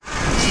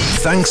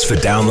Thanks for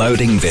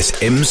downloading this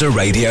IMSA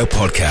Radio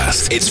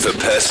podcast. It's for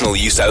personal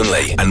use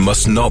only and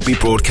must not be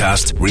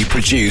broadcast,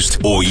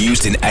 reproduced, or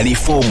used in any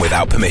form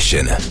without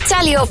permission.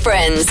 Tell your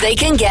friends they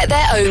can get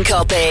their own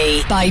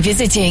copy by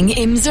visiting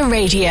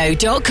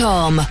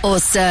imsaradio.com or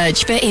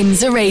search for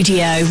IMSA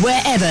Radio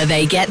wherever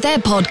they get their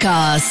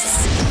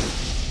podcasts.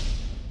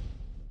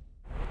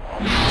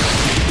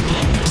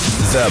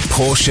 The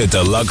Porsche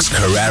Deluxe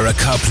Carrera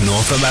Cup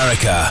North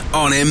America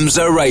on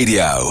IMSA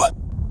Radio.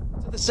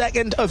 The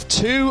second of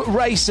two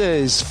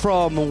races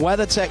from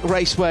WeatherTech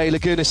Raceway,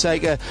 Laguna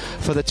Seca,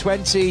 for the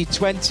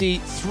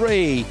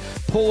 2023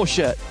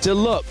 Porsche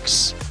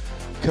Deluxe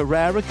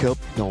Carrera Cup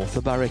North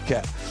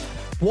America.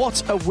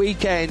 What a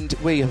weekend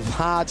we have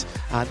had,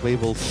 and we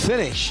will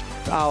finish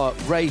our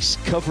race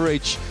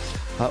coverage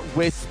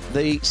with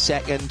the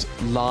second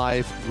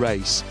live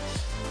race.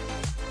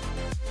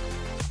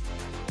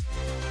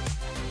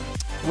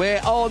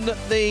 We're on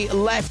the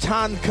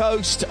left-hand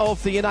coast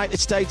of the United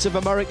States of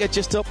America,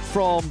 just up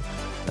from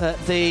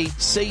the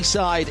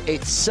seaside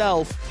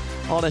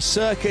itself, on a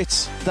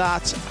circuit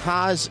that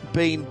has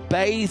been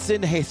bathed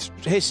in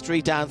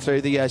history down through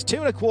the years.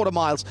 2.25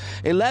 miles,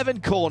 11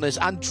 corners,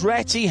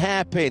 Andretti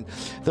hairpin,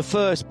 the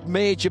first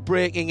major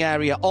braking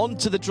area,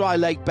 onto the dry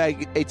lake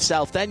bed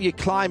itself. Then you're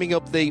climbing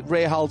up the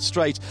Real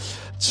Straight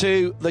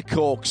to the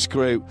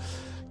corkscrew.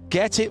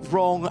 Get it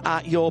wrong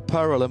at your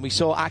peril, and we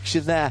saw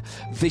action there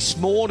this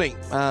morning.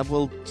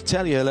 We'll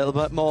tell you a little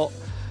bit more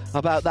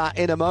about that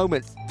in a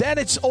moment. Then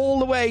it's all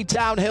the way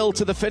downhill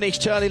to the finish.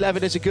 Turn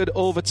 11 is a good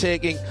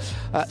overtaking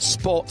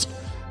spot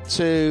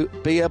to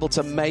be able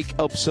to make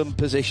up some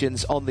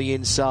positions on the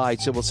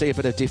inside. So we'll see a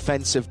bit of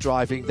defensive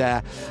driving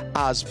there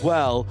as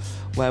well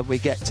when we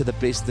get to the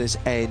business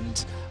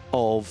end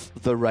of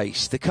the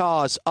race. The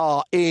cars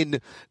are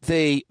in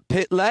the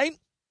pit lane.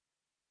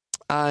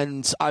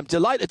 And I'm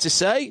delighted to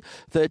say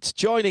that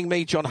joining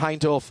me, John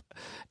Hindorf,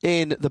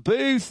 in the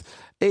booth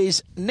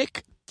is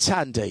Nick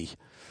Tandy.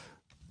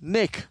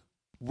 Nick,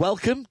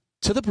 welcome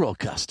to the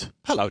broadcast.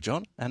 Hello,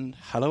 John, and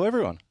hello,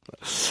 everyone.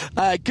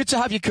 Good to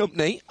have your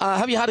company.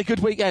 Have you had a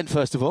good weekend,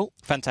 first of all?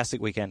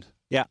 Fantastic weekend.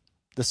 Yeah,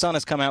 the sun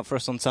has come out for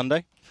us on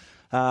Sunday,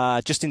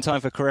 just in time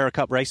for Carrera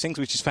Cup racings,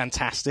 which is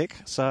fantastic.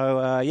 So,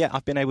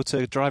 I've been able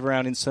to drive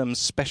around in some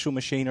special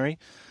machinery.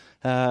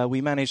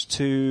 We managed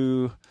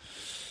to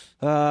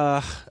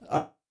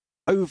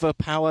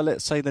overpower,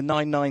 let's say, the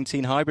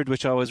 919 hybrid,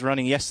 which I was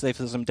running yesterday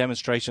for some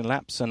demonstration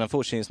laps, and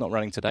unfortunately it's not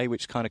running today,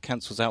 which kind of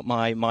cancels out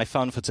my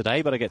fun for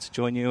today, but I get to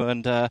join you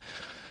and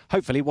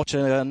hopefully watch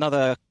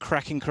another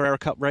cracking Carrera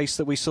Cup race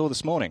that we saw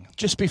this morning.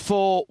 Just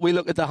before we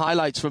look at the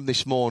highlights from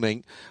this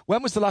morning,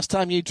 when was the last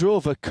time you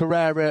drove a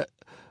Carrera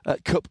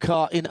Cup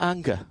car in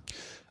anger?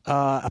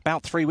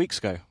 About 3 weeks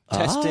ago.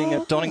 Testing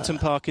at Donington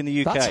Park in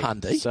the UK. That's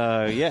handy.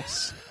 So,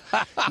 yes.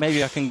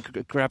 Maybe I can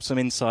grab some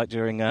insight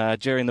during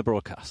the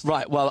broadcast.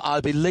 Right, well,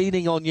 I'll be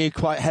leaning on you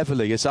quite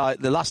heavily, as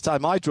the last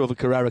time I drove a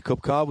Carrera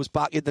Cup car was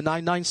back in the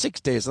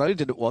 996 days, and I only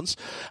did it once,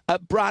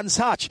 at Brands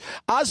Hatch.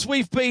 As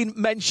we've been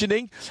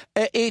mentioning,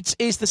 it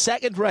is the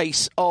second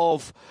race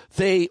of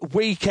the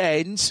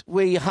weekend.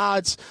 We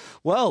had,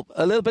 well,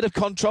 a little bit of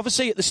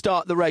controversy at the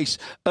start of the race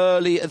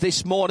early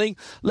this morning.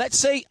 Let's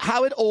see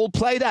how it all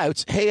played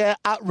out here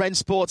at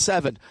Rennsport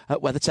 7 at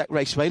WeatherTech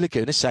Raceway,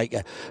 Laguna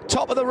Seca.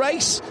 Top of the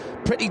race,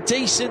 pretty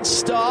decent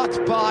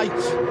start by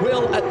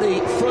Will at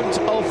the front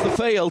of the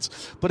field,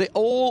 but it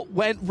all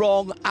went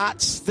wrong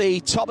at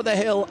the top of the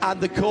hill and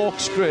the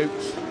corkscrew,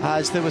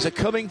 as there was a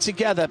coming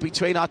together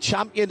between our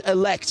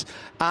champion-elect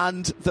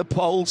and the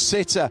pole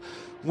sitter.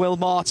 Will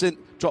Martin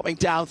dropping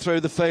down through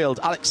the field.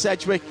 Alex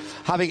Sedgwick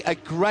having a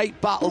great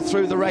battle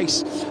through the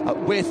race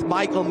with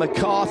Michael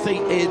McCarthy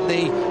in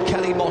the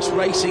Kelly Moss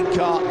racing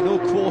car. No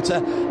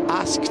quarter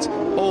asked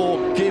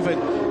or given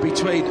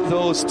between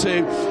those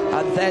two.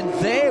 And then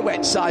they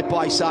went side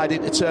by side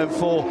into turn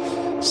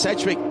 4.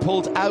 Sedgwick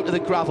pulled out of the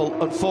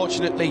gravel,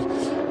 unfortunately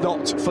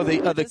not for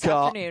the other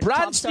car.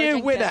 Brand new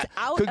winner.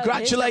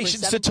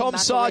 Congratulations to Tom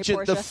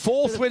Sargent, the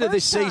fourth winner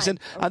this season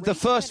and the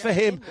first for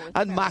him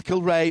and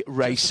McElrea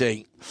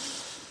Racing.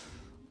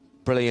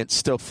 Brilliant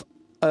stuff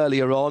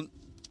earlier on.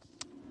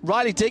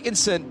 Riley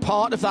Dickinson,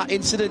 part of that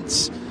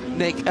incident,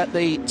 Nick, at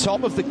the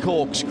top of the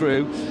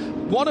corkscrew.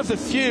 One of the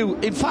few,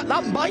 in fact,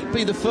 that might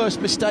be the first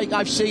mistake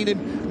I've seen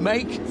him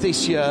make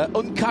this year.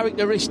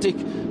 Uncharacteristic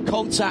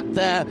contact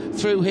there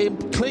through him.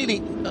 Clearly,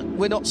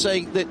 we're not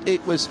saying that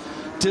it was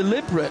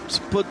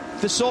deliberate, but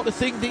the sort of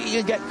thing that you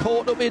can get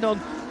caught up in on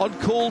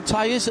cold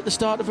tyres at the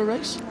start of a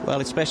race? Well,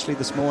 especially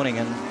this morning,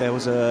 and there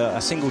was a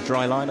single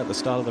dry line at the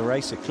start of the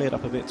race. It cleared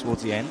up a bit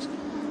towards the end.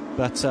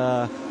 But,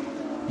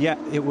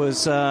 it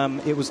was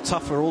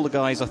tough for all the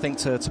guys, I think,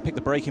 to pick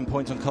the braking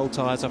point on cold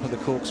tyres up at the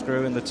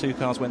corkscrew, and the two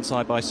cars went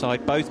side by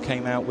side. Both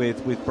came out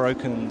with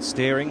broken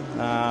steering,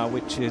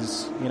 which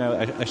is,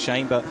 a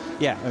shame. But,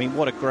 yeah, I mean,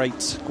 what a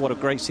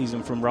great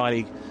season from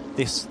Riley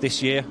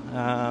this year.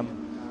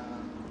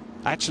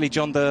 Actually,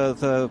 John,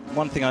 the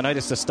one thing I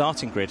noticed, the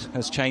starting grid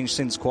has changed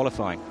since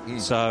qualifying.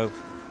 So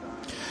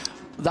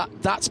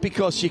That's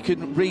because you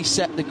can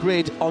reset the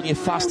grid on your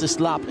fastest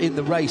lap in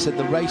the race, and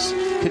the race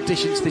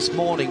conditions this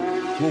morning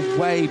were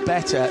way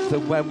better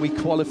than when we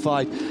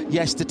qualified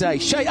yesterday.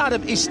 Shea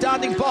Adam is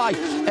standing by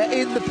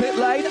in the pit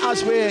lane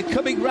as we're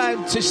coming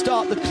round to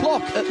start the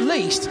clock, at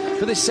least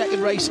for this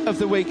second race of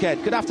the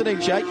weekend. Good afternoon,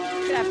 Shea.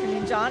 Good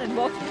afternoon, John, and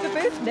welcome to the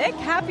booth. Nick,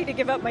 happy to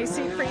give up my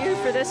seat for you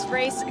for this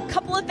race. A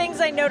couple of things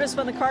I noticed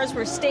when the cars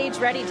were stage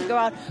ready to go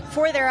out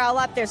for their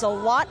lap. There's a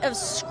lot of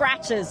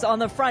scratches on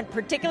the front,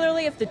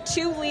 particularly of the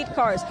two lead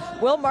cars,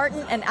 Will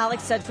Martin and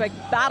Alex Sedgwick,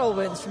 battle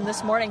wounds from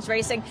this morning's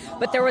racing.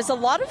 But there was a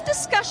lot of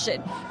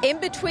discussion in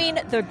between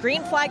the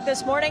green flag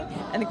this morning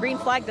and the green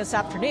flag this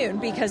afternoon,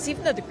 because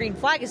even though the green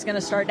flag is going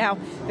to start now,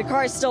 the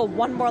car is still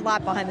one more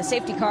lap behind the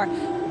safety car.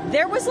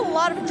 There was a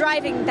lot of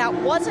driving that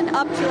wasn't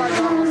up to our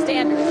normal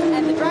standards,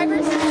 and the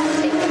drivers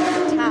have taken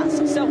the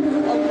task. So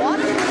a lot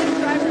of the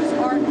drivers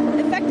are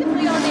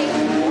effectively on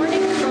a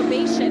morning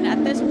probation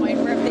at this point,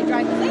 where if they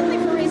drive cleanly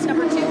for race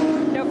number 2,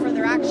 no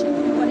further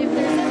action. But if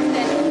there's an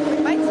incident,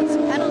 we might see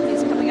some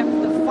penalties coming up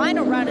for the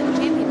final round of the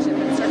championship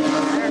in Circuit of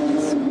Americas.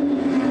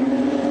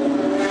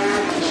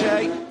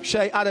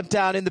 Shea Adam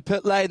down in the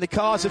pit lane. The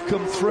cars have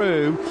come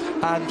through,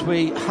 and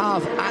we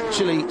have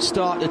actually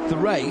started the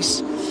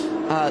race.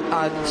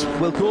 And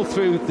we'll go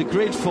through the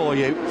grid for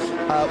you.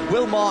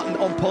 Will Martin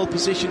on pole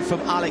position from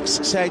Alex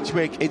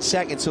Sedgwick in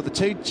second. So the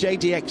two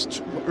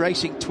JDX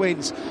Racing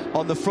twins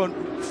on the front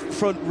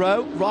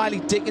row. Riley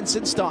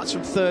Dickinson starts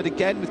from third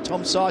again with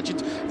Tom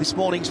Sargent, this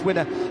morning's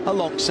winner,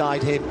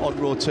 alongside him on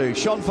row 2.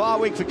 Sean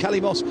Varwig for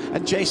Kelly Moss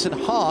and Jason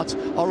Hart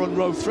are on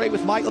row 3,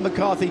 with Michael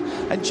McCarthy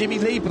and Jimmy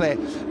Libre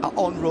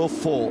on row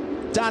 4.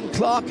 Dan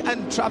Clark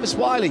and Travis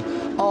Wiley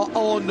are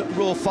on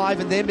row 5,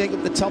 and they make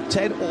up the top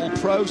 10 all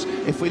pros.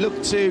 If we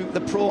look to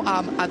the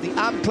Pro-Am and the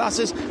Am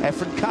classes,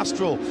 Efren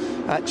Castro,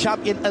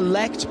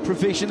 champion-elect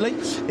provisionally,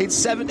 in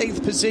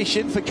 17th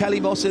position for Kelly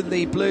Moss in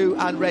the blue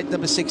and red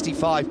number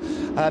 65.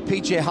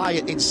 PJ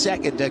Hyatt in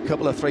second, a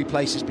couple of 3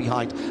 places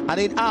behind. And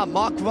in Am,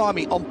 Mark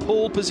Varmy on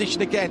pole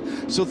position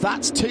again. So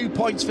that's 2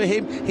 points for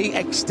him. He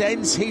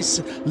extends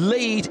his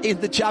lead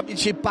in the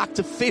championship back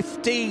to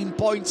 15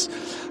 points.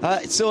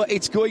 So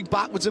it's going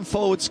backwards and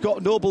forwards.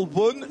 Scott Noble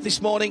won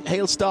this morning.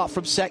 He'll start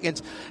from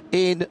second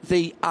in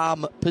the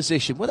Am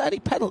position. Were there any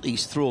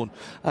penalties thrown?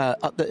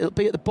 It'll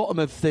be at the bottom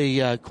of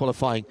the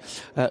qualifying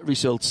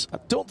results. I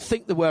don't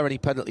think there were any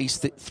penalties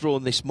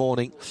thrown this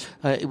morning.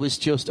 It was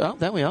just,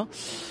 there we are.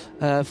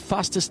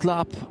 Fastest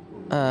lap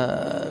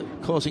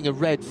causing a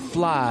red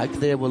flag.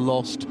 They were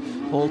lost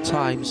all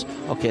times.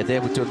 Okay, they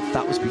were done.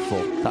 That was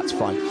before. That's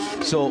fine.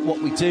 So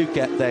what we do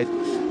get then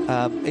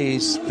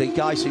is the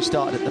guys who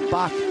started at the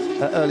back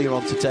earlier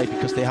on today,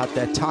 because they had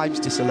their times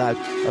disallowed.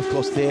 Of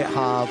course, they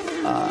have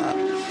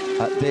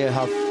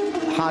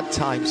had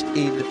times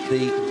in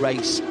the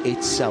race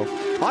itself.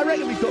 I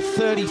reckon we've got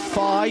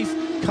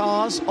 35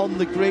 cars on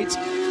the grid.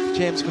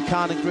 James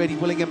McCann and Grady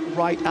Willingham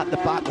right at the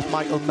back, with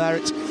Michael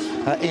Merritt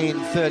in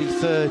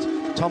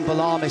 33rd. Tom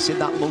Balamis in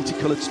that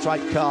multicoloured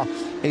striped car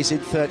is in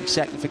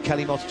 32nd for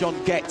Kelly Moss.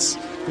 John Getz,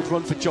 good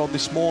run for John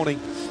this morning,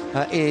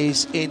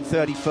 is in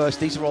 31st.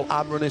 These are all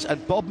Am runners.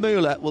 And Bob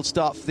Mueller will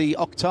start for the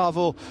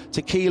Octavo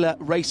Tequila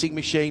Racing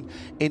Machine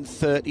in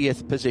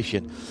 30th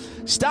position.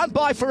 Stand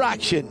by for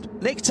action.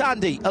 Nick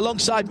Tandy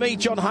alongside me,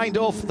 John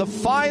Hindorf. The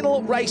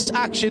final race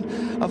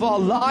action of our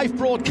live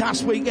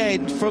broadcast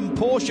weekend from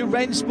Porsche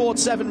Rennsport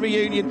 7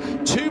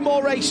 reunion. 2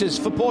 more races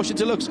for Porsche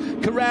Deluxe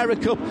Carrera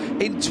Cup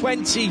in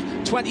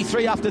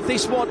 2023 after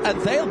this one,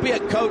 and they'll be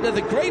at Kota.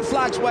 The green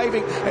flag's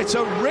waving. It's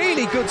a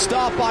really good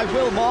start by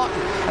Will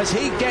Martin as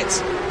he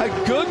gets a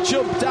good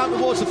jump down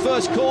towards the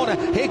first corner.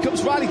 Here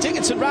comes Riley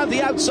Dickinson round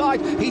the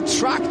outside. He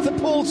tracked the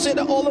pole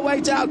sitter all the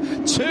way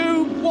down.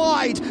 2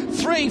 wide,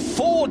 3,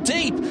 4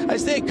 deep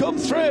as they come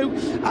through,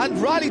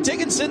 and Riley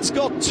Dickinson's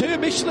got 2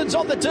 Michelins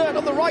on the dirt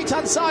on the right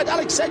hand side.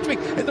 Alex Sedgwick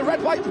in the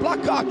red, white and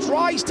black car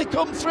tries to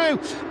come through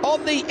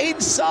on the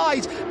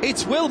inside.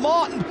 It's Will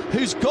Martin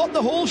who's got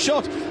the whole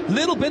shot.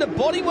 Little bit of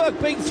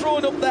bodywork being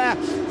thrown up there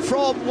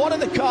from one of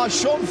the cars.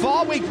 Sean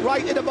Varwig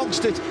right in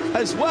amongst it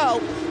as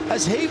well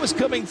as he was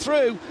coming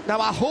through. Now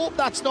I hope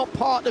that's not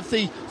part of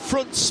the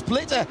front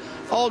splitter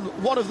on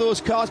one of those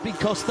cars,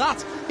 because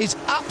that is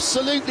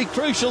absolutely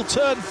crucial.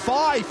 Turn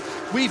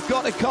 5, we've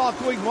got a car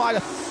going wide. I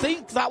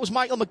think that was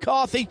Michael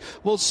McCarthy.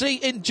 We'll see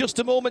in just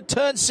a moment.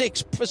 Turn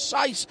 6,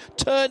 precise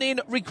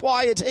turn-in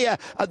required here,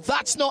 and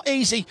that's not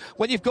easy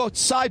when you've got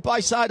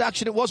side-by-side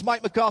action. It was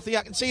Mike McCarthy.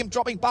 I can see him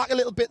dropping back a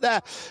little bit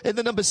there in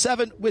the number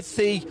 7 with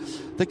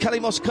the Kelly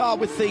Moss car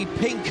with the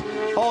pink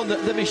on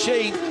the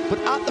machine. But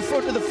at the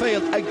front of the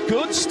field, a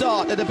good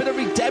start and a bit of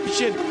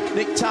redemption,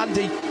 Nick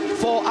Tandy,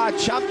 for our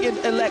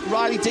champion-elect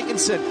Riley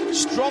Dickinson.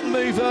 Strong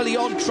move early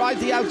on, tried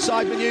the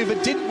outside manoeuvre,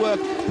 didn't work,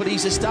 but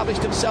he's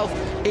established himself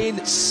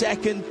in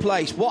second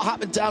place. What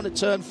happened down at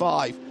turn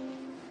 5?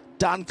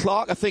 Dan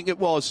Clark, I think it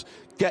was,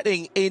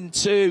 getting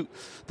into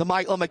the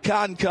Michael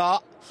McCann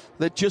car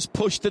that just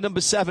pushed the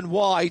number 7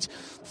 wide.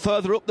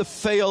 Further up the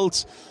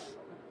field,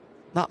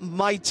 that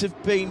might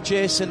have been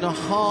Jason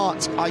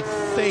Hart, I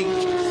think,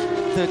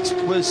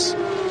 that was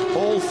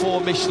all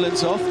 4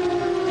 Michelins off.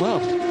 Well,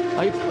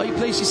 are you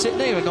pleased you're sitting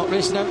here and not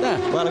racing out there?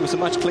 Well, it was a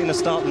much cleaner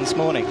start than this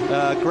morning.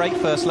 Great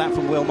first lap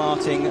from Will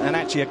Martin, and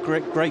actually a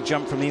great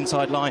jump from the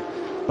inside line.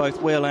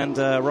 Both Will and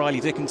Riley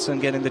Dickinson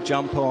getting the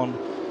jump on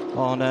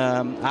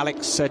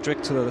Alex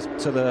Cedric to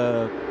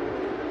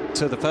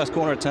the first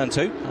corner at turn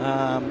 2.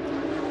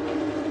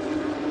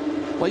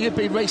 Well, you've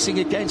been racing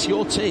against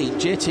your team.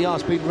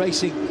 JTR's been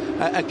racing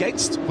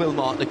against Will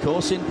Martin, of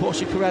course, in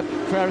Porsche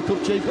Carrera Cup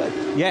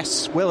GB.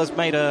 Yes, Will has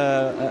made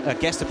a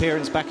guest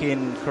appearance back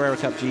in Carrera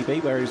Cup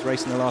GB, where he was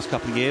racing the last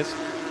couple of years.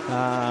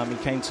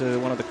 He came to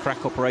one of the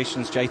crack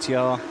operations,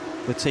 JTR,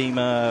 the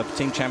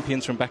team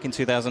champions from back in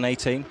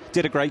 2018.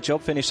 Did a great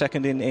job, finished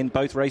second in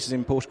both races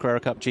in Porsche Carrera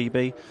Cup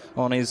GB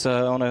on his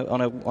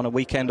on a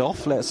weekend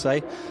off, let's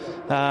say.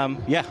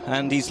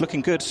 And he's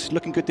looking good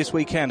this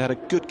weekend. Had a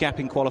good gap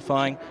in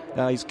qualifying.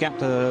 He's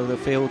gapped the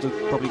field,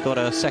 probably got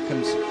a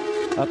second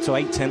up to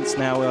 8 tenths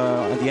now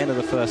at the end of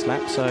the first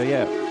lap. So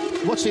yeah.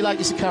 What's he like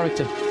as a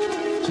character?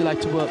 What's he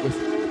like to work with?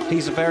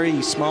 He's a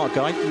very smart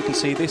guy. You can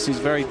see this. He's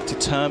very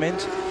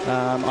determined.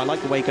 I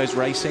like the way he goes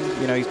racing.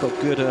 You know, he's got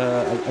good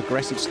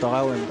aggressive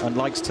style and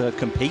likes to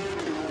compete.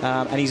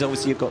 And he's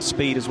obviously got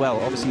speed as well.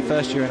 Obviously,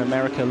 first year in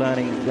America,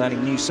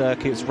 learning new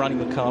circuits,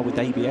 running the car with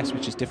ABS,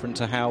 which is different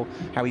to how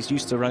he's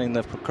used to running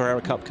the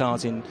Carrera Cup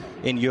cars in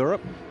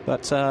Europe.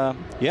 But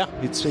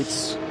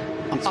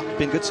it's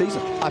been a good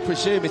season. I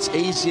presume it's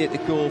easier to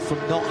go from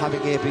not having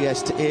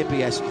ABS to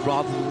ABS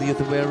rather than the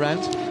other way around?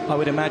 I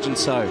would imagine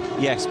so,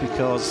 yes,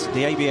 because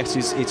the ABS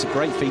it's a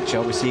great feature.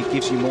 Obviously, it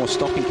gives you more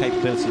stopping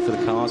capability for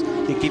the cars.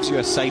 It gives you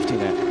a safety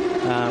net.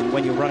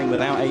 When you're running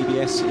without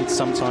ABS, it's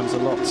sometimes a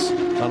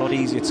lot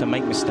easier to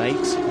make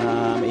mistakes.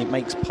 It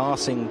makes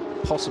passing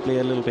possibly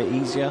a little bit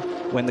easier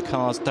when the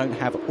cars don't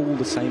have all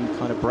the same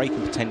kind of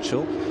braking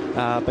potential.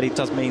 But it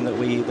does mean that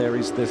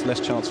there's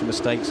less chance for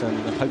mistakes and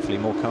hopefully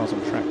more cars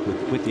on track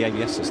with the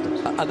ABS systems.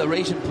 And the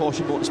reason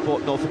Porsche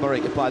Motorsport North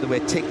America, by the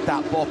way, ticked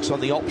that box on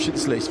the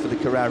options list for the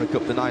Carrera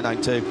Cup, the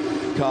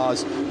 992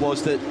 cars,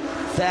 was that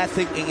their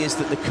thinking is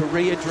that the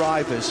career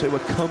drivers who are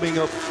coming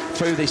up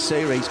through this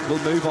series will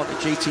move on to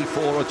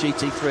GT4 or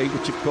GT3,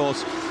 which of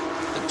course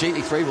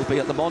GT3 will be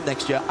at Le Mans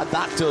next year, and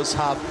that does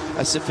have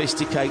a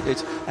sophisticated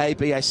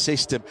ABS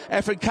system.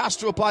 Efren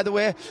Castro, by the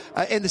way,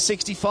 in the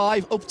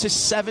 65, up to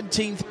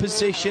 17th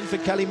position for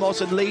Kelly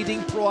Moss and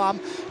leading Pro-Am.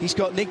 He's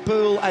got Nick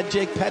Boole and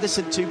Jake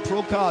Pedersen, 2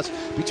 pro cars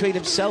between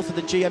himself and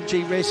the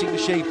GMG racing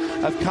machine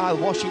of Kyle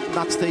Washington.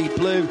 That's the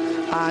blue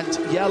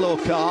and yellow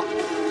car.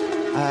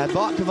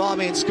 Mark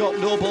Kavami and Scott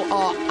Noble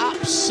are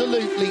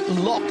absolutely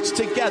locked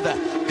together,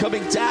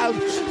 coming down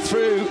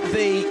through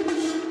the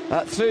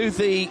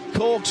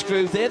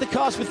corkscrew. They're the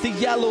cars with the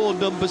yellow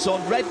numbers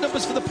on. Red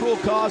numbers for the pro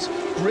cars,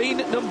 green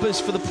numbers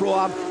for the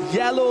Pro-Am,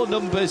 yellow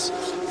numbers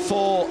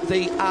for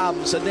the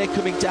AMs, and they're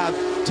coming down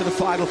to the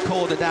final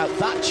corner now.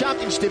 That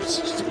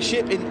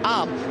championship in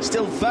AM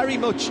still very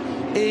much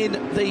in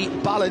the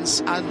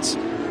balance, and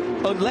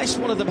unless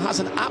one of them has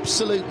an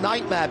absolute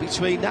nightmare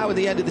between now and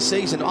the end of the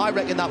season, I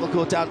reckon that will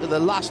go down to the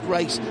last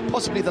race,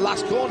 possibly the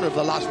last corner of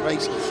the last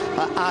race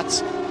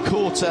at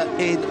Quarter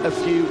in a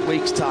few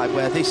weeks' time,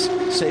 where this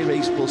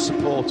series will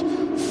support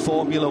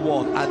Formula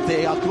One. And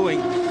they are going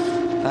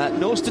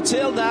nose to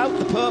tail now.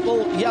 The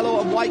purple,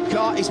 yellow and white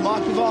car is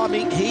Mark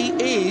Kavami. He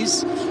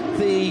is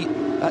the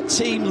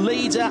team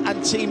leader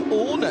and team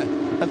owner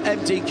of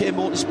MDK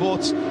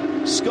Motorsports.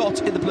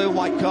 Scott in the blue and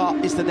white car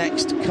is the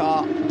next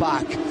car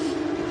back.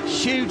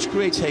 Huge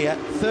grid here,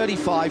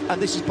 35,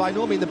 and this is by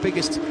no means the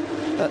biggest.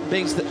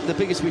 Means that the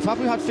biggest we've had.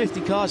 We've had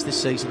 50 cars this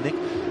season, Nick,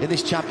 in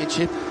this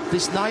championship.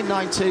 This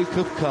 992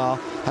 Cup car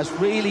has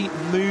really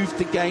moved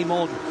the game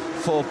on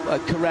for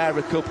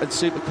Carrera Cup and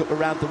Super Cup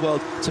around the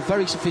world. It's a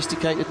very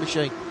sophisticated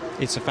machine.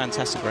 It's a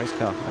fantastic race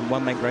car, and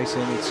one-make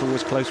racing. It's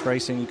always close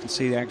racing. You can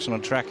see the action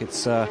on track.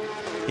 It's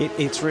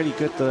really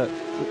good that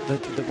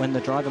when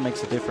the driver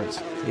makes a difference.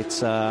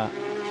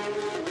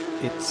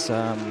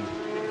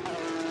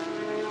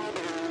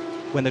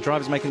 When the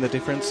driver's making the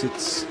difference,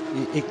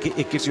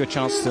 it gives you a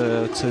chance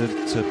to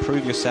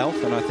prove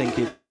yourself, and I think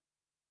it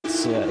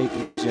gives you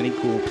an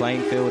equal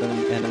playing field,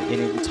 and it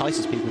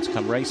entices people to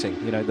come racing.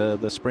 You know,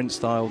 the sprint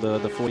style,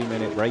 the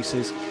 40-minute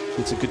races.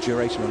 It's a good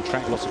duration on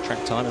track, lots of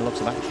track time and lots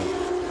of action.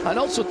 And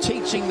also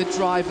teaching the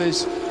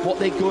drivers what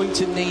they're going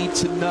to need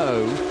to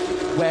know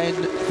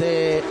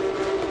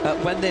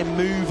when they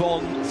move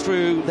on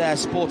through their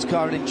sports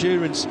car and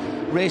endurance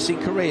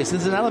racing careers.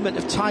 There's an element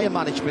of tyre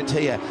management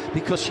here,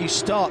 because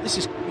this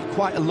is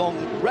quite a long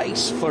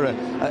race for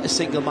a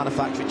single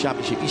manufacturing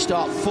championship. You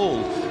start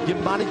full,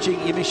 you're managing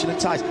your Michelin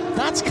tyres.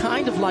 That's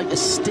kind of like a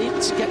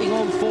stint, getting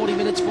on 40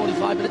 minutes,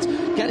 45 minutes,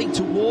 getting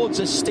towards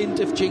a stint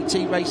of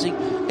GT racing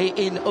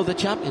in other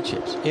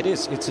championships. It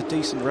is. It's a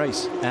decent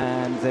race,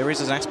 and there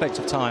is an aspect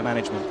of tyre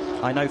management.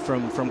 I know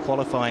from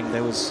qualifying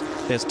there's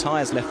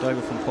tyres left over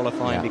from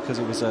qualifying because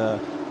it was a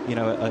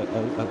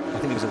I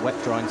think it was a wet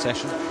drying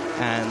session,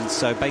 and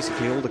so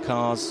basically all the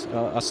cars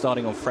are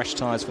starting on fresh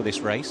tyres for this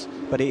race.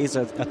 But it is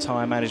a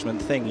tyre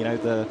management thing.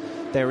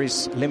 There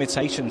is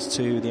limitations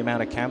to the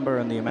amount of camber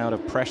and the amount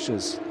of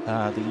pressures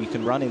that you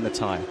can run in the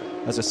tyre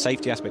as a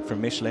safety aspect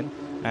from Michelin.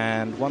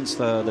 And once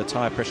the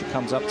tyre pressure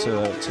comes up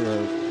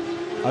to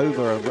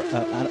over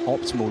an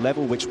optimal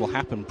level, which will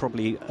happen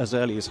probably as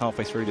early as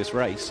halfway through this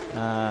race,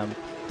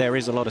 there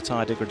is a lot of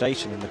tyre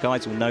degradation, and the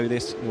guys will know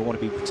this. You'll want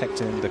to be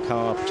protecting the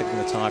car, protecting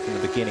the tyre from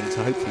the beginning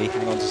to hopefully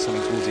hang on to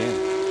something towards the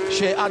end.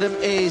 Shea Adam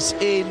is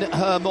in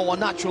her more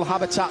natural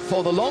habitat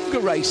for the longer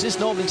races,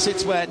 normally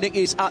sits where Nick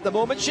is at the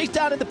moment. She's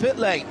down in the pit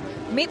lane.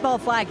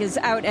 Meatball flag is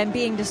out and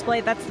being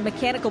displayed. That's the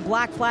mechanical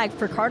black flag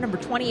for car number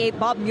 28,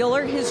 Bob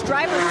Mueller. His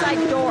driver's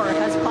side door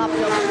has popped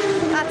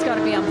open. That's got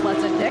to be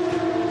unpleasant, Nick.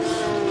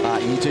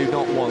 You do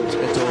not want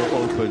a door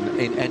open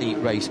in any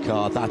race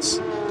car. That's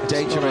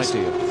dangerous.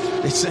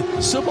 It's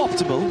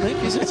suboptimal,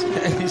 Nick, is it?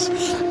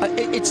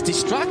 It's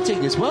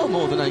distracting as well,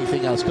 more than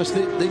anything else, because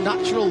the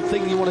natural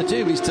thing you want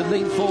to do is to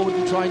lean forward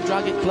and try and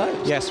drag it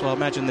close. Yes, well, I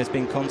imagine there's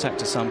been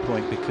contact at some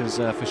point, because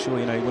for sure,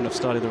 you wouldn't have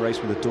started the race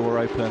with the door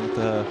open.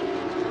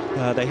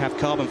 They have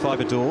carbon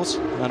fibre doors,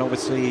 and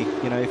obviously,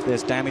 if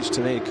there's damage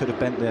to it, it could have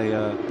bent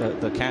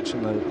the catch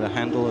and the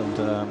handle, and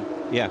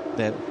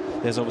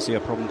there's obviously a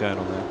problem going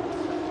on there.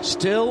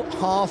 Still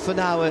half an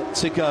hour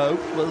to go.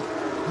 We'll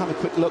have a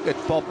quick look at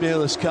Bob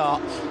Mueller's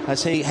car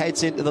as he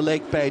heads into the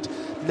lake bed.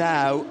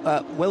 Now,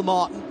 Will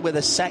Martin with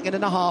a second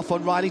and a half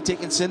on Riley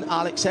Dickinson.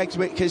 Alex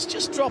Eggswick has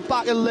just dropped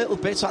back a little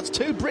bit, so that's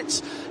two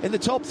Brits in the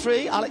top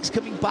three. Alex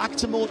coming back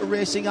to motor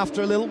racing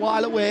after a little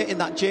while away in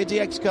that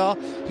JDX car.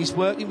 He's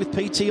working with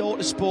PT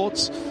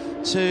Autosports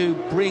to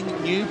bring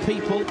new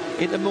people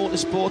into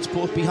motorsports,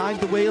 both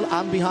behind the wheel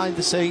and behind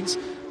the scenes.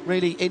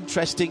 Really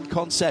interesting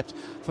concept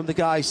from the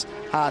guys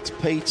at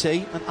PT,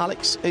 and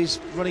Alex is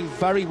running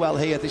very well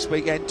here this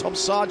weekend. Tom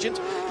Sargent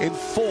in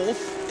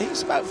fourth.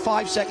 He's about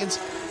 5 seconds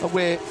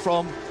away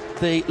from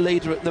the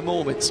leader at the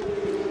moment.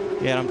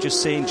 Yeah, I'm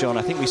just seeing, John,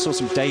 I think we saw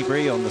some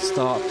debris on the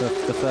start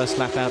of the first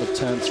lap out of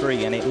turn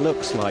 3, and it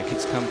looks like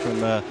it's come from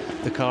the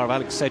car of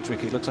Alex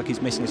Sedgwick. It looks like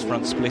he's missing his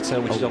front splitter,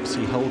 which is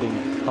obviously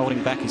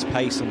holding back his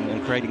pace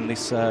and creating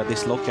this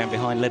logjam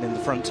behind, letting the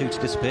front two to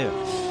disappear.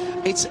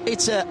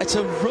 It's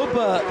a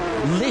rubber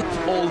lip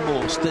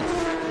almost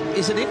that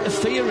is an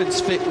interference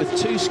fit with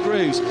two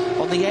screws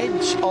on the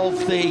edge of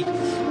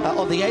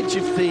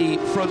the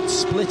front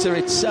splitter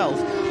itself.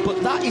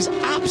 But that is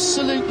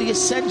absolutely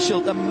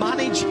essential to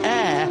manage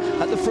air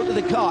at the front of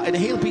the car, and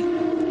he'll be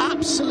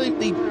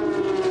absolutely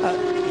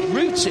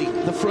rooting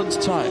the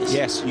front tyres.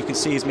 Yes, you can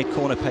see his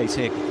mid-corner pace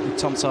here.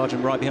 Tom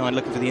Sargent right behind,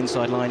 looking for the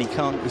inside line.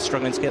 He's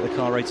struggling to get the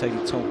car rotated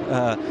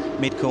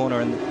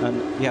mid-corner,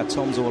 and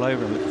Tom's all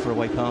over him, looking for a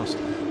way past.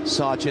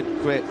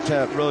 Sargent, great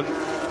run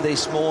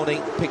this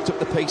morning, picked up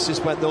the pieces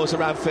when those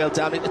around failed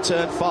down into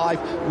turn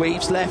 5.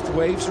 Weaves left,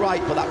 waves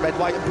right, but that red,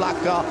 white and black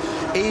car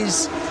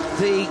is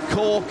the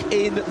cork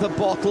in the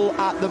bottle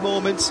at the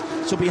moment.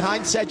 So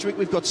behind Sedgwick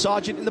we've got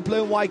Sargent in the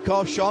blue and white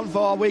car, Sean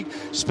Varwig,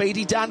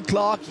 Speedy Dan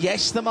Clark,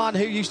 yes, the man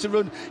who used to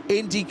run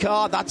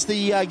IndyCar, that's the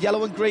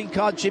yellow and green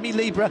car, Jimmy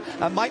Libra,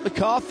 and Mike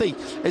McCarthy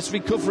is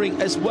recovering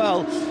as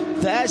well.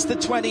 There's the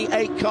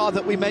 28 car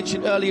that we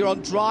mentioned earlier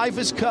on.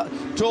 Driver's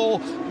door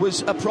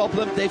was a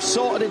problem. They've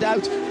sorted it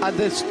out, and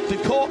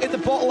the cork in the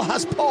bottle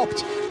has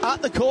popped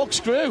at the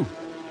corkscrew.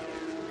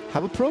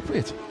 How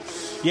appropriate.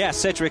 Yeah,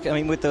 Sedgwick, I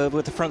mean, with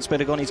the front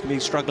splitter gone, he's going to be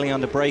struggling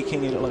under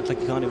braking. It looks like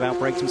he kind of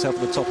outbraked himself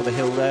at the top of the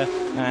hill there.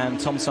 And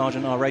Tom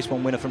Sargent, our race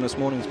one winner from this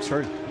morning, is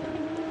through.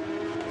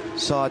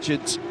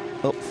 Sargent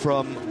up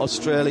from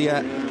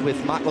Australia with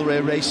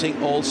McElrea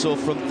Racing, also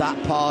from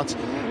that part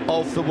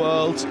of the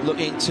world,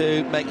 looking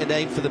to make a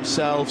name for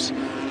themselves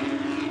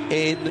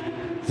in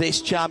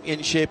this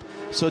championship.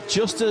 So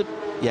just a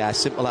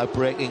simple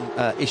outbraking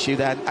issue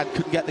then, and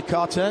couldn't get the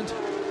car turned.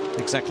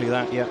 Exactly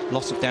that, yeah.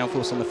 Loss of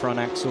downforce on the front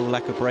axle,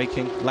 lack of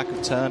braking, lack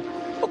of turn,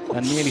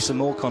 and nearly some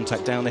more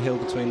contact down the hill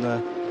between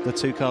the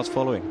two cars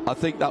following. I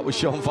think that was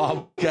Sean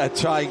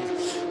Varwig trying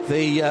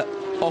the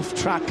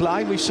off-track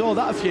line. We saw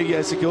that a few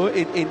years ago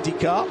in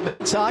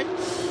IndyCar time.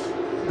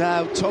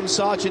 Now Tom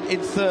Sargent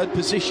in third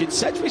position.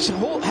 Sedgwick's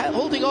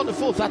holding on to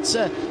fourth. That's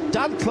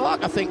Dan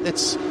Clark, I think,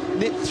 that's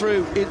nipped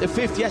through into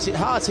fifth. Yes, it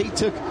has. He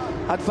took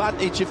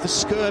advantage of the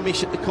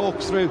skirmish at the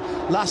corkscrew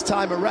last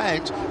time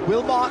around.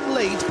 Will Martin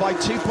leads by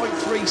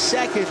 2.3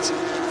 seconds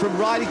from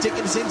Riley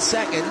Dickinson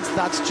second.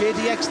 That's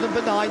JDX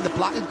number 9, the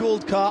black and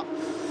gold car.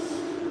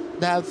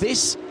 Now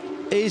this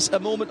is a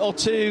moment or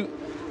two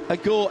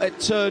ago at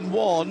turn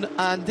 1,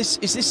 and this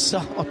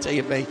oh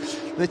dear me,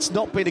 it's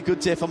not been a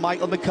good day for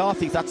Michael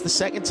McCarthy. That's the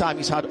second time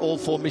he's had all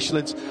 4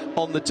 Michelins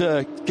on the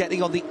dirt,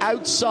 getting on the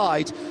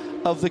outside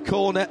of the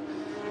corner.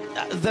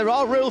 There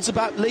are rules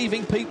about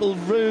leaving people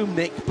room,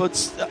 Nick,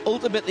 but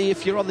ultimately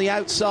if you're on the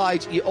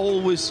outside, you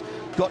always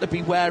got to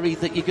be wary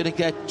that you're going to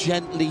get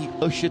gently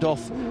ushered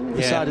off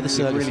the side of the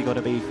circuit. You've really got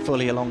to be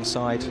fully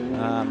alongside,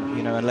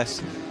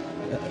 unless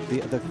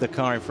the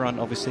car in front,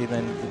 obviously,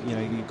 then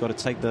you've got to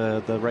take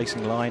the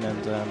racing line,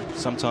 and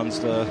sometimes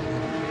the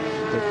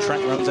track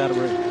runs out of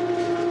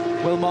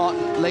room. Will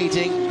Martin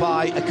leading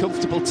by a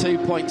comfortable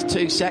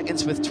 2.2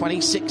 seconds with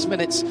 26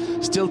 minutes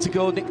still to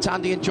go. Nick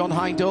Tandy and John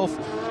Hindorf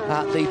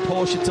at the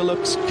Porsche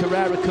Deluxe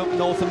Carrera Cup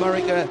North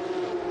America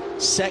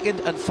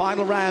second and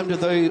final round of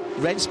the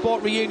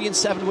Rennsport Reunion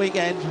 7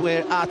 weekend.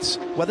 We're at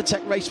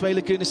WeatherTech Raceway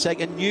Laguna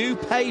Seca. New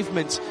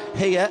pavement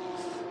here,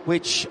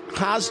 which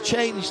has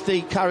changed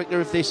the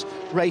character of this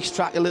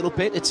racetrack a little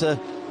bit. It's a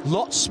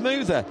lot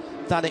smoother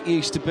than it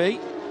used to be,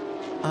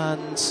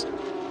 and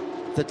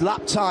the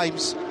lap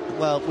times,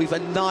 well, we've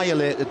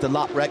annihilated the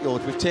lap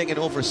record. We've taken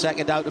over a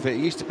second out of it. It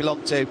used to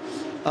belong to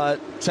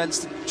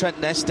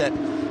Trenton Estep,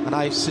 and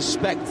I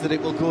suspect that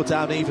it will go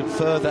down even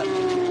further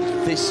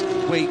this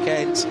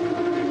weekend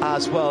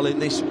as well in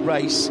this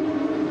race.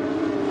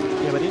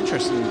 Yeah, but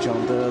interestingly,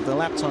 John, the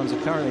lap times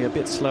are currently a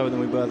bit slower than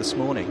we were this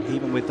morning,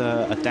 even with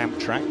a damp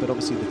track, but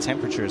obviously the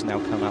temperature has now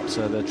come up,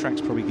 so the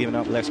track's probably given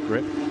up less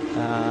grip.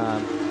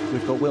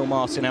 We've got Will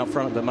Martin out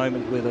front at the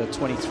moment with a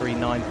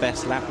 23.9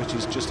 best lap, which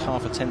is just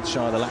half a tenth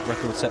shy of the lap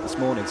record set this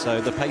morning. So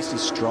the pace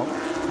is strong.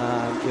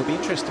 It'll be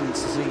interesting to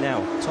see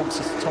now. Tom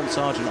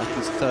Sargent up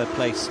in third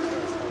place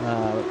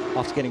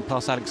after getting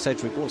past Alex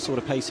Sedgwick. What sort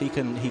of pace he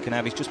can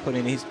have? He's just put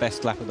in his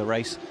best lap of the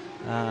race.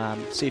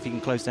 See if he can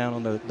close down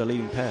on the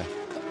leading pair.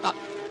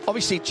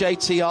 Obviously,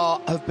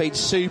 JTR have been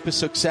super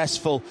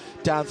successful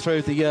down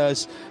through the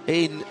years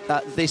in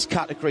this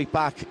category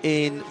back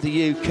in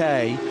the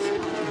UK.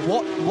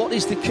 What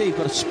is the key? You've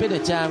got to spin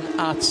it down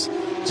at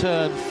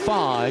turn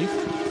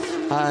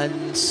 5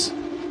 and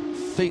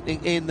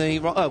thinking in the...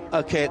 Oh,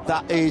 OK,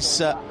 that is...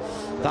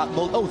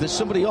 there's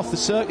somebody off the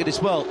circuit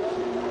as well.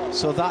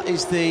 So that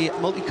is the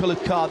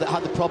multicoloured car that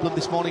had the problem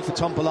this morning for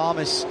Tom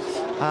Balamis.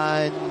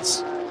 And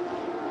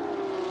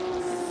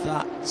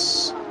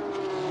that's...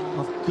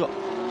 I've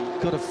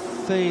got a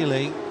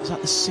feeling... Is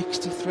that the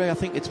 63? I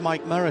think it's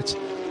Mike Merritt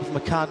of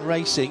McCann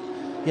Racing.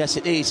 Yes,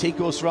 it is. He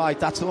goes right.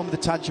 That's the one with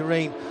the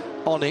tangerine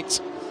on it.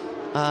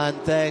 And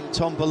then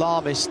Tom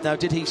Balamis. Now,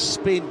 did he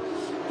spin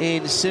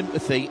in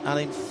sympathy? And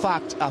in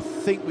fact, I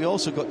think we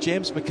also got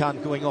James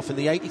McCann going off in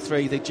the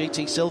 83, the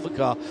GT Silver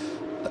car.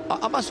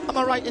 Am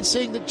I right in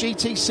saying that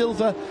GT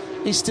Silver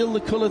is still the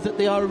colour that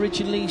they are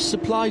originally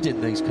supplied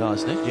in these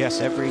cars, Nick? Yes,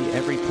 every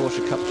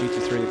Porsche Cup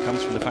GT3 that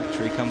comes from the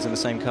factory comes in the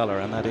same colour,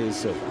 and that is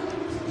silver.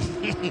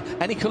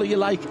 Any colour you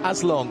like,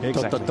 as long.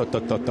 Exactly.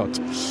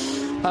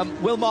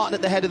 Will Martin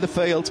at the head of the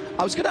field.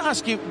 I was going to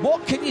ask you,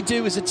 what can you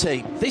do as a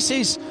team? This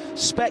is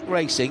spec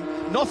racing.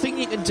 Nothing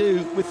you can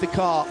do with the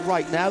car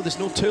right now. There's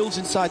no tools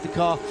inside the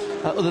car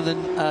other than...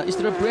 is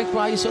there a brake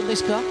bias on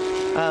this car?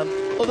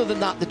 Other than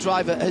that, the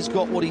driver has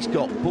got what he's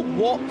got. But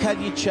what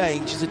can you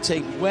change as a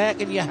team? Where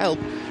can you help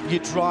your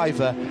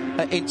driver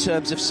in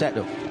terms of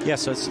setup? Yeah,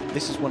 so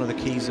this is one of the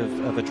keys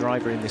of a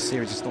driver in this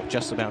series. It's not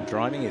just about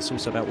driving, it's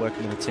also about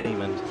working in a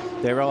team. And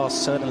there are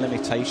certain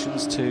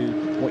limitations to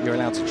what you're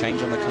allowed to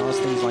change on the cars.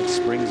 Things like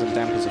springs and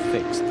dampers are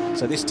fixed.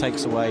 So this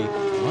takes away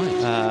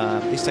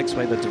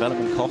the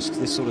development cost,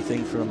 this sort of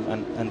thing,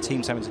 and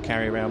teams having to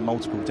carry around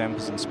multiple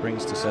dampers and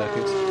springs to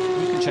circuits.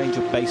 You can change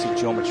your basic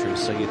geometry,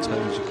 so your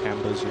turns, your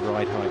cambers, your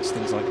ride heights,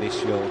 things like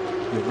this. Your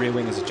rear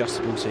wing is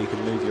adjustable, so you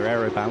can move your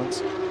aero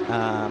balance.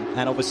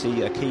 And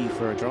obviously a key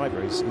for a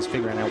driver is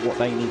figuring out what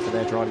they need for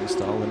their driving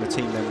style, and the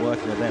team then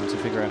working with them to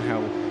figure out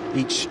how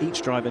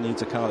each driver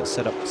needs a car that's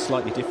set up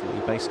slightly differently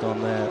based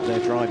on their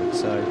driving.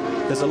 So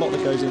there's a lot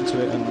that goes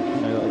into it, and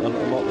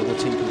a lot that the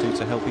team can do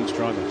to help each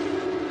driver.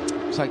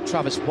 It's like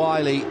Travis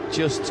Wiley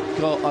just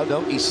got... Oh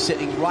no, he's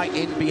sitting right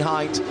in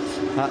behind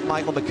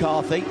Michael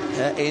McCarthy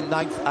in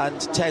 9th and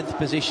 10th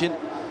position.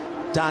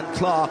 Dan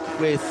Clark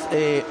with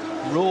a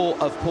row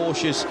of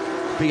Porsches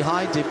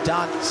behind him.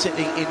 Dan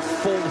sitting in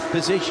 4th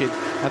position,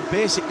 and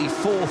basically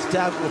 4th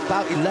down to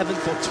about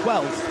 11th or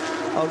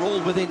 12th are all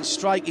within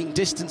striking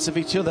distance of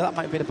each other. That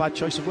might have been a bad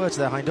choice of words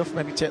there, Hindorf.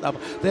 Maybe take that.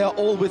 They are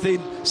all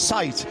within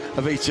sight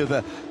of each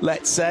other,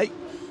 let's say.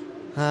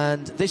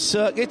 And this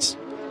circuit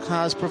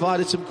has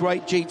provided some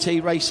great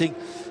GT racing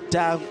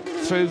down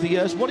through the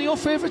years. What are your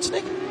favourites,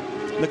 Nick?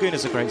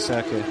 Laguna's a great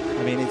circuit.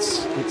 I mean, it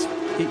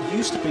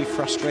used to be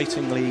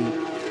frustratingly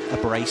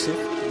abrasive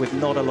with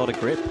not a lot of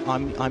grip.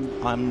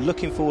 I'm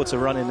looking forward to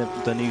running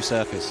the new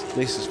surface.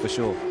 This is for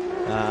sure.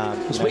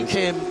 Because we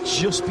came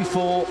just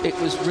before it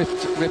was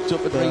ripped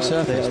up and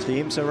resurfaced.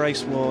 The IMSA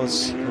race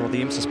was, or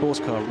the IMSA sports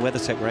car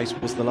WeatherTech race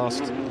was the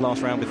last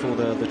round before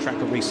the track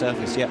got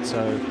resurfaced yet.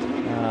 So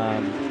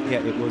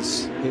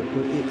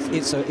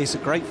it's a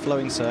great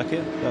flowing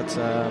circuit, but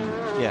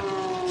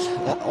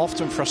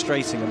often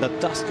frustrating, and the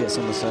dust gets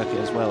on the circuit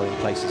as well in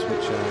places,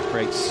 which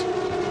creates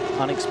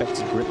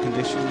unexpected grip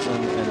conditions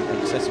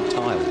and excessive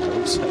tyre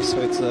also. So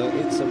it's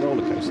a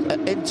roller coaster.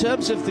 In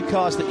terms of the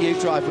cars that you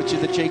drive, which are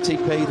the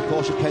GTP, the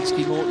Porsche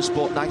Penske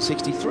Motorsport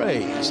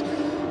 963s,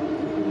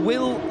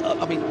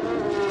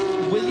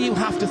 will you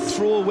have to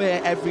throw away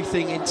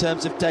everything in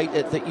terms of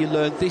data that you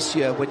learned this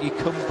year when you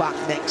come back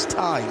next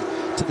time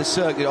to the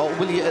circuit, or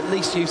will you at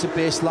least use a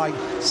baseline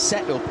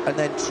setup and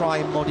then try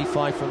and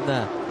modify from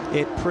there?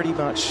 It pretty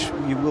much,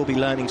 you will be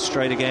learning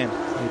straight again.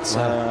 It's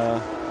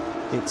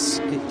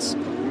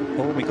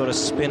we got a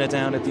spinner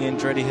down at the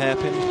Andretti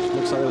hairpin.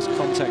 Looks like there was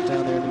contact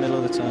down there in the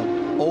middle of the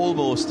turn.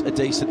 Almost a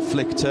decent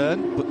flick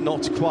turn, but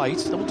not quite.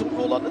 Don't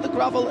roll onto the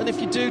gravel, and if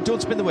you do,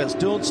 don't spin the wheels.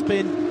 Don't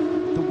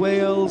spin the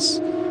wheels.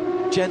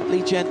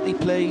 Gently,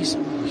 please.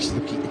 He's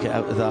looking to get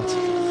out of that.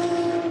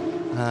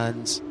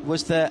 And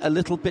was there a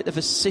little bit of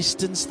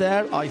assistance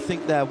there? I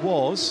think there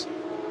was.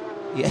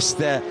 Yes,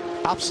 there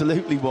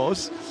absolutely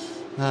was.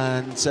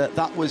 And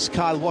that was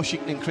Kyle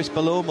Washington and Chris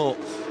Bellomo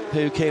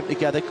who came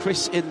together.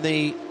 Chris in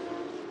the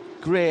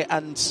grey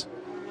and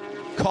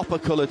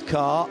copper-coloured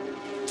car.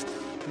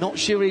 Not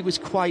sure he was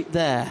quite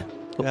there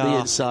up the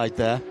inside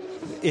there.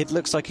 It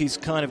looks like he's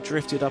kind of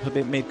drifted up a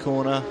bit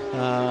mid-corner.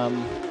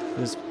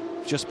 There's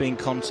just been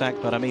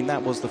contact, but I mean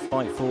that was the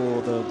fight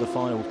for the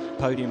final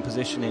podium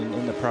position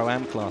in the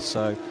Pro-Am class.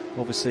 So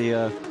obviously,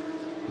 a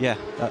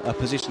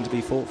position to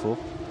be fought for.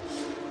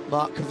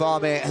 Mark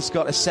Kavame has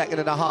got a second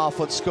and a half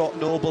on Scott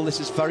Noble. This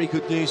is very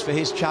good news for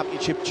his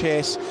championship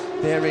chase.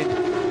 They're in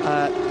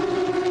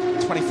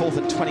 24th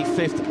and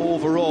 25th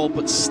overall,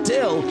 but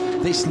still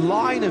this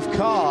line of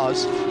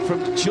cars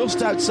from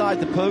just outside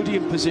the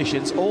podium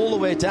positions all the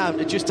way down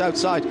to just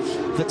outside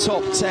the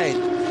top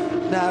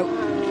 10. Now,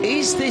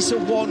 is this a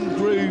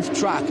one-groove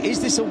track?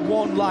 Is this a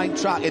one-line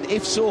track? And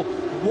if so,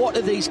 what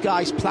are these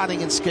guys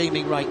planning and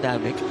scheming right now,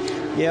 Nick?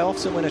 Yeah,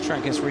 often when a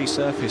track gets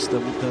resurfaced,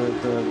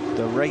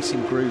 the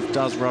racing groove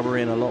does rubber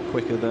in a lot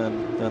quicker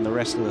than the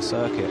rest of the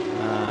circuit.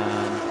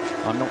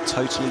 I'm not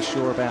totally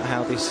sure about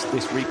how this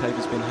repave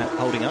has been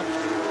holding up,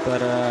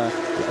 but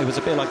it was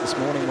a bit like this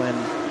morning when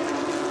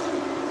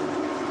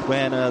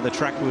the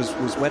track was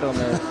wet on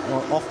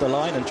off the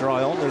line and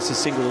dry on. It's a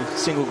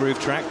single groove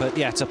track, but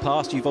yeah, to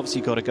pass, you've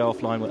obviously got to go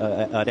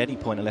offline at any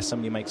point unless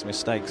somebody makes a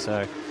mistake.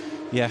 So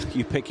yeah,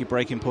 you pick your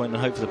braking point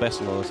and hope for the best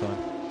a lot of the time.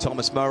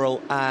 Thomas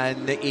Murrell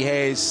and Nicky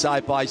Hayes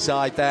side by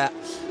side there,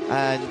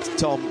 and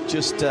Tom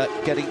just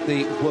getting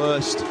the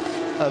worst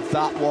of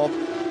that one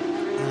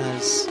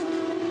as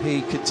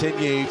he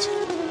continued.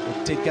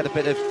 He did get a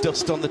bit of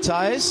dust on the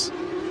tyres,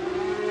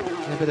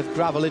 a bit of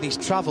gravel in his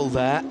travel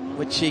there,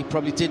 which he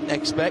probably didn't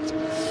expect.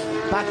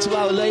 Back to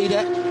our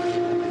leader,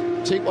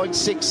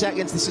 2.6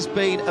 seconds. This has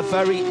been a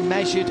very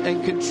measured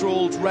and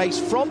controlled race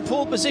from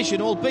pole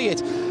position,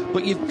 albeit,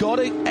 but you've got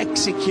to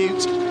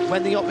execute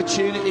when the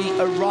opportunity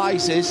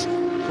arises.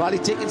 Riley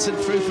Dickinson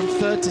through from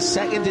third to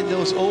second in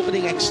those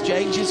opening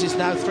exchanges, is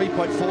now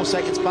 3.4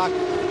 seconds back.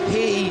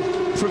 He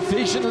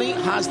provisionally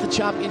has the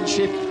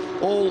championship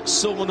all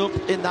sewn up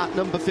in that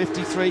number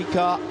 53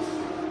 car.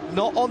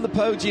 Not on the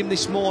podium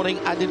this morning,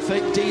 and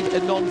indeed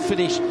a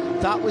non-finish.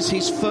 That was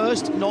his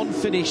first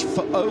non-finish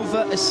for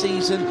over a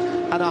season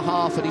and a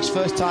half, and his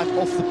first time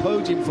off the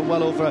podium for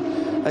well over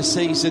a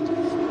season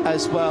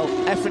as well.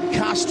 Efren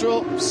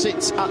Castro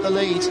sits at the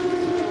lead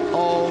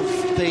of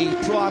the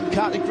Pro-Am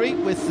category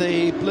with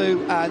the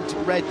blue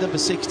and red number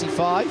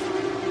 65,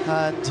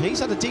 and he's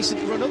had a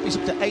decent run up. He's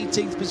up to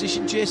 18th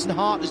position. Jason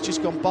Hart has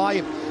just gone by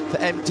him for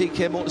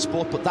MTK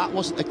Motorsport, but that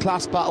wasn't a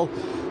class battle,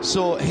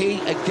 so he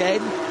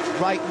again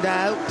right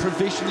now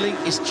provisionally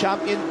is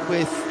champion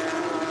with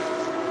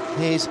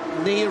his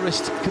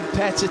nearest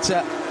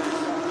competitor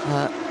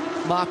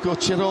Marco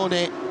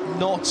Cirone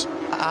not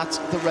at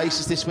the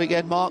races this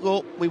weekend.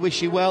 Marco, we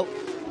wish you well.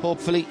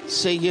 Hopefully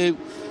see you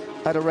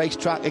at a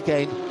racetrack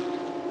again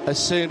as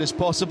soon as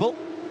possible.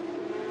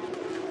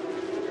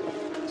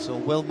 So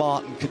Will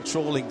Martin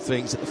controlling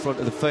things at the front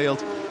of the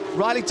field.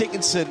 Riley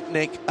Dickinson,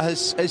 Nick,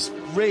 has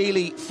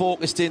really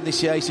focused in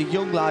this year. He's a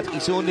young lad.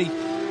 He's only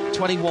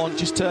 21,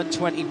 just turned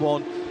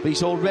 21, but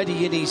he's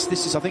already in I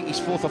think his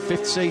fourth or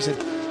fifth season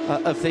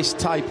of this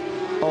type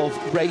of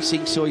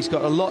racing, so he's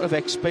got a lot of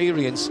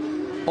experience.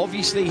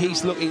 Obviously,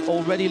 he's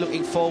already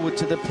looking forward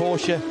to the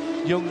Porsche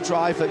Young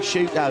Driver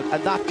Shootout,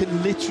 and that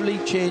can literally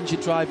change a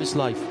driver's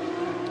life.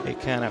 It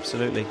can,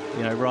 absolutely.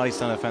 You know, Riley's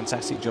done a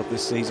fantastic job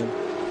this season.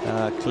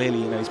 Clearly,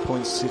 you know, his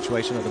points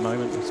situation at the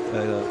moment,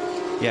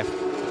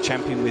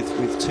 champion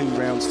with 2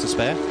 rounds to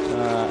spare.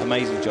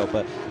 Amazing job.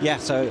 But yeah,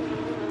 so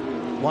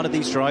one of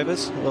these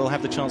drivers will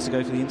have the chance to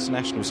go for the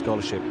International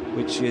Scholarship,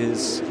 which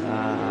is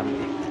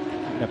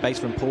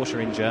based from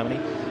Porsche in Germany.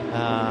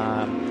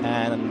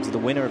 And the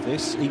winner of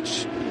this,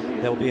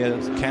 there will be a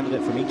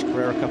candidate from each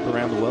Carrera Cup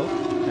around the world,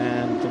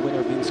 and the winner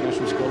of the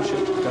International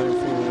Scholarship going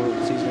for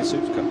the Season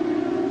Super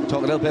Cup.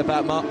 Talk a little bit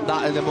about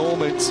that in a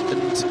moment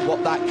and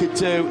what that could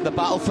do. The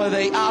battle for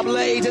the AM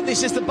lead, and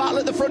this is the battle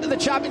at the front of the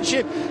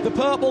championship. The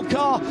purple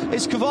car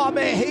is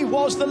Kavame. He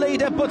was the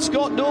leader, but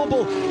Scott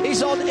Noble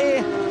is on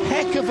a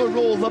heck of a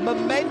roll. The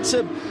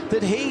momentum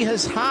that he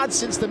has had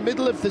since the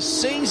middle of the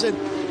season,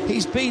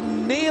 he's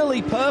been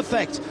nearly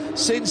perfect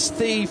since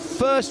the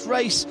first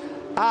race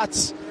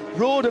at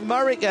Road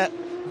America.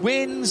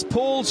 Wins,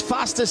 poles,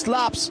 fastest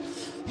laps.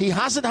 He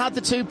hasn't had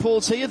the 2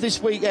 poles here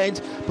this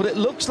weekend, but it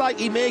looks like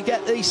he may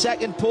get the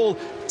second pole.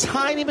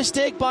 Tiny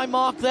mistake by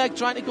Mark there,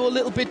 trying to go a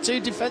little bit too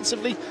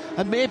defensively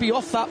and maybe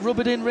off that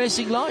rubbered-in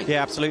racing line.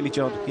 Yeah, absolutely,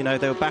 John. You know,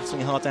 they were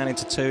battling hard down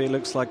into 2. It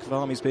looks like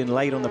Varmi's been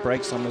laid on the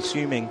brakes. I'm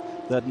assuming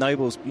that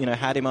Noble's,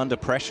 had him under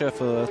pressure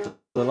for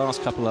the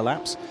last couple of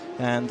laps,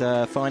 and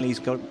finally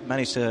he's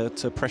managed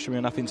to pressure him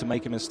enough into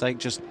making a mistake,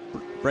 just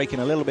braking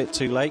a little bit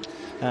too late,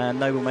 and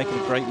Noble making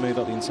a great move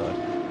up the inside.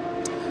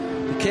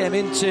 He came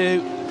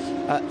into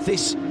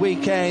this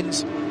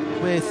weekend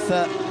with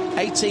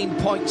 18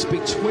 points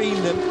between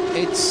them.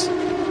 It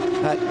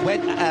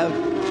went out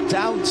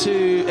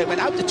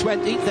to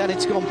 20, then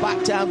it's gone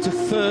back down to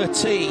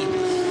 13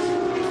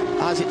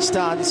 as it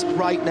stands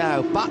right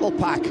now. Battle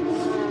Pack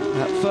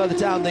further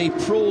down the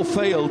pro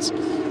field.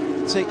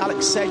 See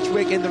Alex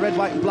Sedgwick in the red,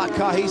 white and black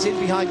car. He's in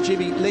behind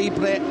Jimmy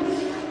Libre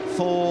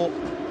for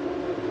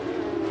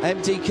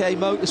MDK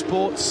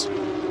Motorsports,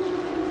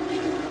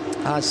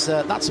 as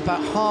that's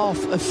about half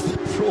of the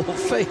pro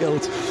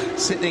field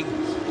sitting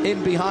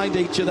in behind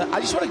each other. I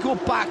just want to go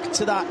back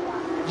to that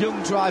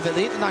young driver,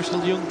 the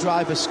International Young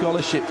Driver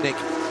Scholarship, Nick.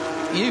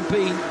 You've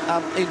been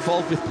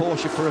involved with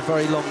Porsche for a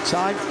very long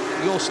time.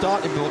 Your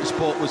start in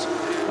motorsport was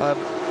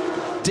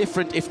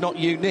different, if not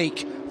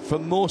unique,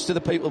 from most of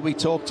the people we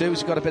talk to.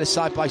 Who's got a bit of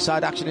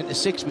side-by-side action into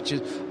 6, which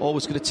is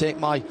always going to take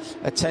my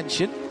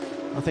attention.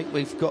 I think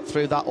we've got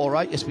through that all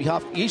right. Yes, we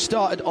have. You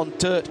started on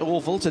dirt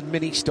ovals and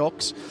mini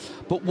stocks,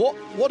 but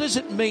what does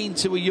it mean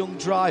to a young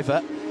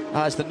driver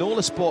as the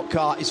Nola Sport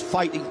car is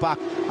fighting back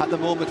at the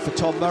moment for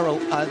Tom Merrill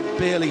and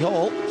Bailey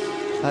Hall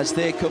as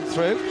they come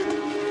through?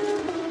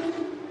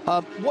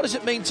 What does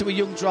it mean to a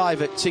young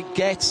driver to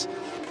get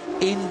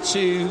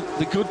into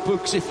the good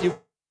books, if you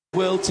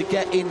will, to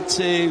get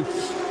into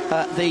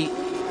the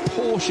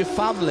Porsche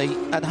family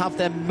and have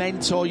them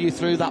mentor you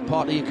through that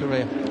part of your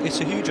career? It's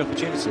a huge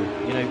opportunity.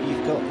 You know,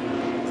 you've got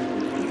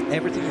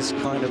everything is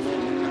kind of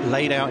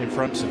laid out in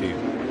front of you.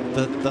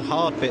 The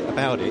hard bit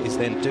about it is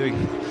then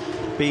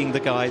being the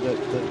guy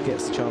that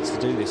gets the chance to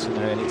do this, you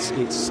know, and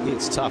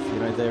it's tough. You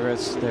know, there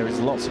is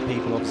lots of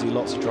people, obviously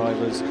lots of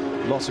drivers,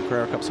 lots of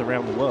Carrera Cups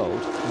around the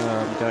world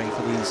going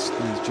for these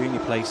junior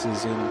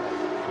places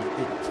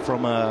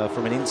from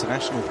an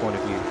international point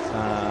of view,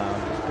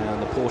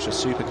 and the Porsche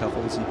Super Cup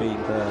obviously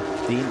being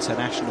the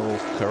international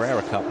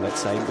Carrera Cup, let's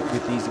say, but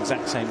with these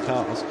exact same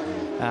cars.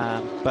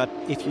 But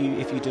if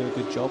you do a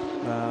good job,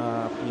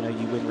 you know,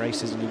 you win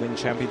races and you win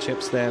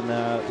championships, then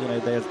you know,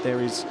 there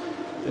is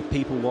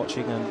people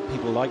watching and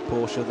people like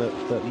Porsche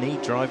that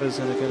need drivers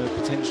and are going to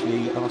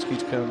potentially ask you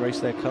to go and race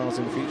their cars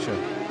in the future.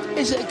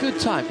 Is it a good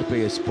time to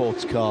be a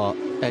sports car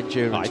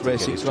endurance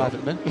racing driver?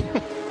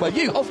 Well,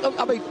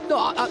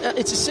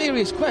 it's a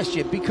serious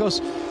question,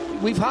 because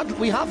we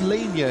have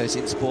lean years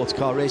in sports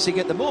car racing.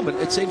 At the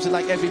moment, it seems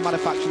like every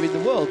manufacturer in the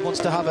world wants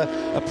to have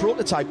a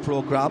prototype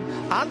program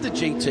and a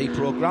GT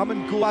program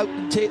and go out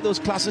and take those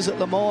classes at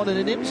Le Mans and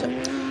in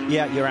IMSA.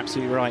 Yeah, you're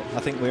absolutely right. I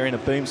think we're in a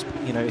boom,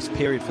 it's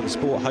period for the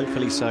sport,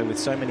 hopefully so, with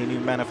so many new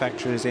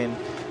manufacturers in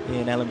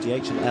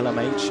LMDH and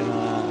LMH,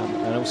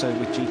 and also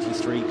with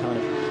GT3 kind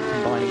of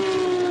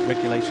combining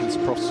regulations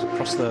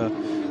across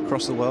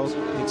the world.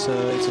 It's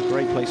a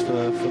great place for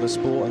the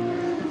sport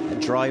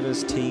and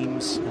drivers,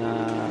 teams.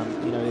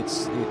 You know,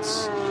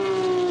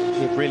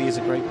 it really is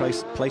a great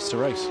place to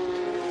race.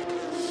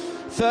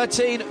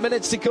 13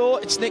 minutes to go.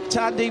 It's Nick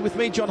Tandy with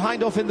me, John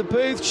Hindhaugh, in the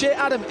booth. Shea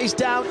Adam is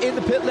down in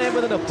the pit lane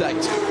with an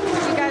update.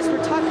 You guys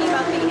were talking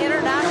about the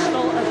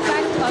international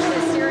effect of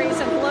this series,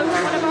 and hello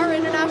to one of our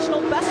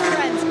international best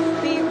friends,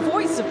 the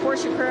voice of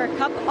Porsche Carrera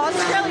Cup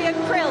Australia,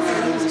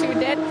 Crailsey, who's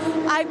tuned in.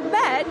 I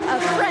met a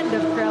friend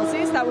of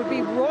Crailsey's, that would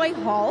be Roy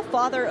Hall,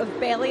 father of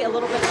Bailey, a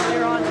little bit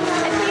earlier on,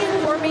 and he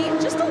informed me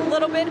just a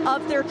little bit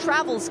of their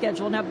travel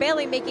schedule. Now,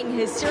 Bailey making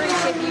his series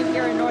debut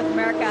here in North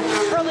America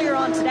earlier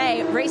on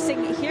today,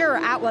 racing here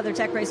at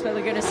WeatherTech Raceway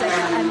Laguna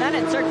Seca, and then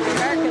at Circuit of the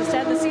Americas to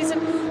end the season.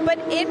 But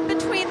in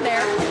between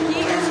there, he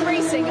is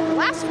racing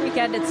last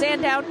weekend at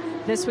Sandown,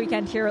 this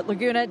weekend here at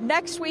Laguna,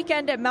 next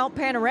weekend at Mount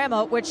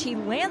Panorama, which he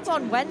lands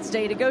on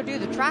Wednesday to go do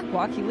the track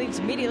walk. He leaves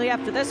immediately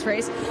after this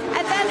race.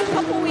 And then a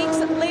couple weeks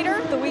later,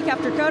 the week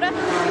after COTA,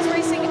 he's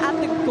racing at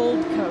the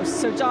Gold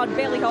Coast. So John,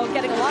 Bailey Hall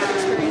getting a lot of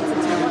experience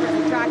at some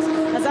wonderful tracks.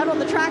 As out on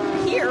the track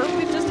here,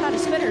 we've just had a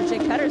spinner.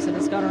 Jake Pedersen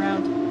has gone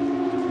around.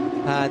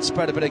 And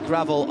spread a bit of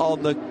gravel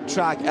on the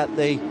track at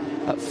the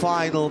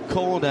final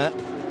corner.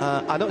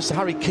 I noticed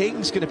Harry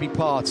King's going to be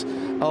part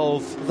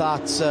of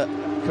that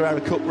Carrera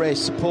Cup race,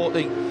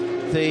 supporting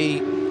the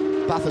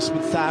Bathurst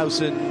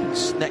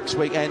 1000 next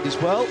weekend as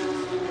well.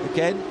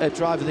 Again, a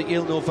driver that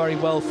you'll know very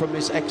well from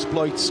his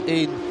exploits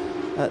in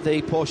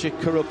the Porsche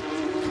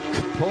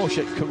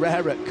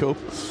Carrera Cup.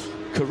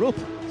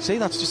 See,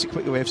 that's just a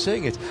quicker way of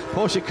saying it.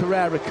 Porsche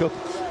Carrera Cup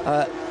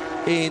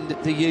in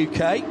the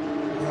UK.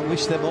 I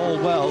wish them all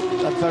well.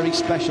 A very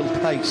special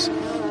place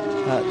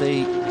at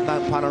the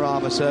Mount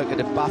Panorama Circuit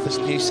in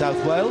Bathurst, New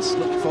South Wales.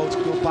 Looking forward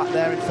to go back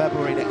there in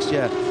February next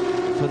year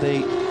for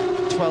the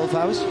 12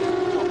 hours.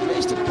 Not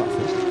based in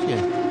Bathurst,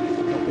 yeah.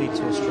 Not been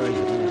to Australia,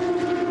 no.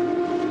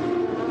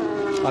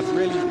 I've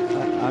really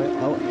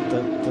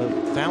the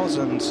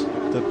 1,000,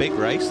 the big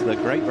race, the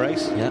great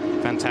race. Yeah,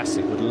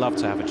 fantastic. Would love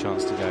to have a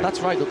chance to go. That's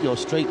right up your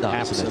street, that.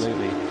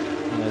 Absolutely.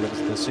 You know,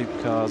 the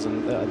supercars,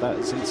 and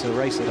it's a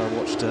race that I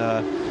watched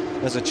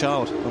as a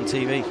child on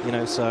TV. You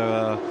know,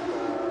 so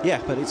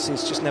yeah, but it's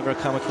just never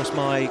come across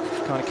my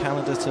kind of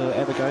calendar to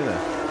ever go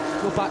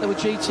there. Go back to a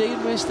GT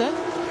and race there.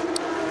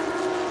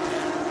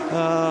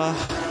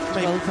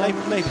 Maybe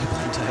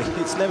one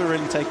day. It's never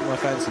really taken my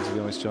fancy, to be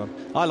honest, John.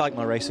 I like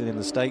my racing in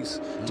the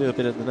States, do a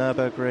bit at the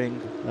Nürburgring,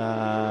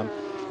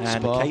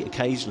 and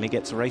occasionally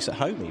get to race at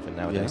home even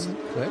nowadays. Yeah,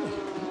 really.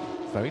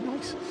 Very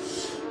nice.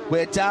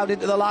 We're down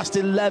into the last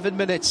 11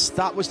 minutes.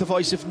 That was the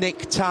voice of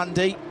Nick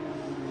Tandy,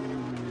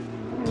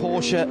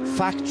 Porsche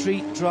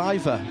factory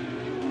driver,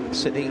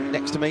 sitting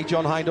next to me,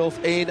 John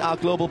Hindhaugh, in our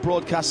global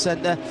broadcast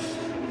centre.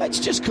 It's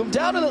just come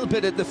down a little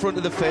bit at the front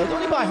of the field,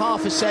 only by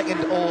half a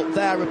second or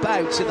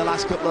thereabouts in the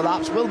last couple of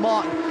laps. Will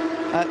Martin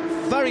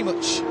very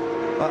much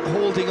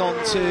holding on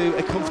to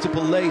a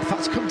comfortable lead. In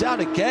fact, it's come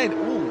down again.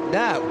 Oh,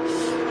 now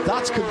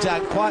that's come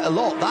down quite a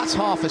lot. That's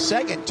half a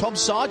second. Tom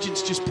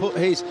Sargent's just put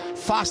his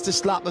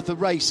fastest lap of the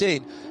race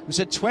in. It was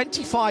a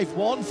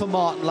 25.1 for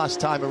Martin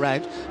last time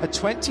around, a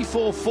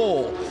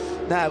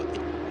 24.4. Now,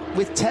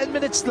 with 10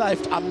 minutes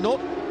left,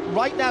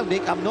 right now,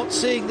 Nick, I'm not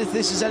saying that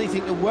this is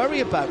anything to worry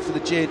about for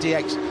the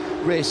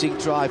JDX racing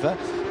driver,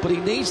 but he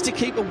needs to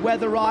keep a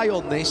weather eye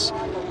on this,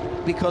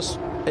 because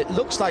it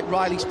looks like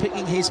Riley's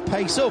picking his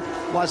pace up,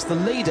 whilst the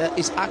leader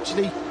is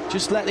actually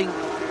just letting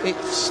it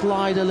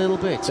slide a little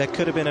bit. There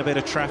could have been a bit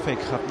of traffic.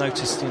 I've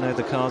noticed, you know,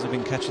 the cars have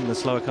been catching the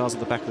slower cars at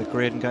the back of the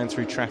grid and going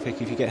through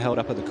traffic. If you get held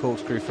up at the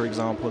corkscrew, for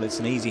example, it's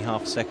an easy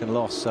half a second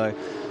loss. So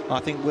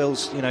I think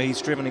Will's, you know,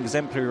 he's driven an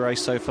exemplary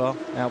race so far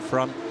out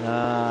front.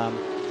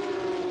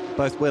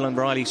 Both Will and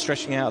Riley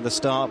stretching out at the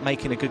start,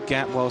 making a good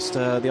gap whilst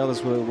the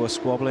others were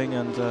squabbling,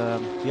 and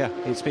yeah,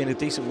 it's been a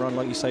decent run,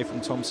 like you say,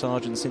 from Tom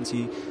Sargent since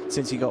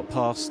he got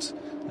past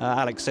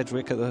Alex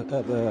Sedgwick at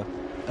the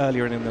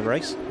earlier in the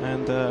race,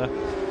 and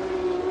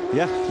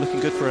yeah,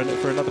 looking good for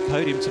another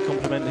podium to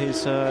complement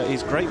his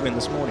great win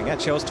this morning.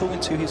 Actually, I was talking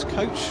to his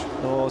coach,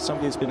 or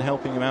somebody who's been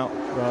helping him out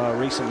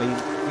recently,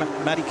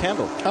 Matty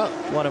Campbell,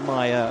 one of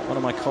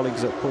my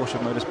colleagues at Porsche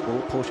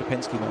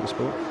Penske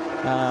Motorsport.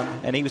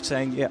 And he was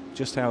saying, yeah,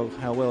 just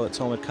how well that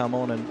Tom had come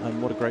on,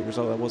 and what a great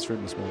result that was for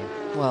him this morning.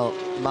 Well,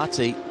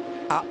 Matty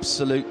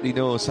absolutely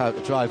knows how to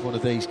drive one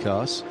of these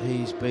cars.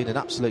 He's been an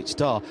absolute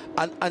star,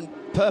 and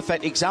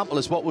perfect example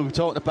is what we were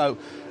talking about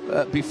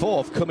before,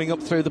 of coming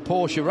up through the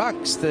Porsche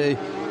ranks. The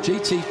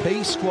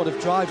GTP squad of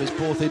drivers,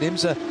 both in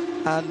IMSA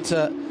and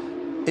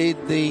in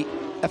the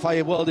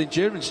FIA World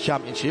Endurance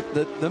Championship,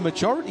 the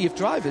majority of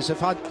drivers have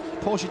had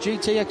Porsche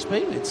GT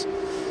experience.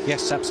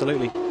 Yes,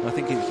 absolutely. I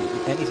think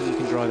anything you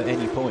can drive at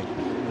any point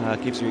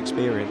gives you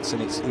experience,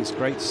 and it's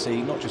great to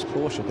see not just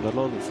Porsche, but a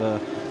lot of the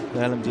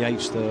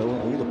LMDH,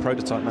 all the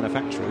prototype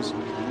manufacturers,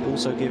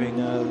 also giving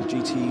the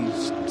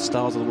GT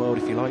stars of the world,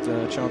 if you like,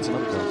 a chance in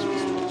other cars.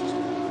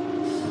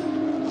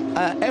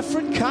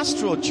 Efren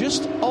Castro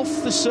just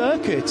off the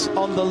circuit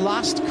on the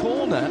last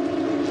corner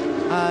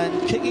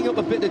and kicking up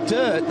a bit of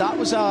dirt. That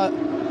was our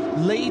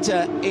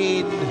leader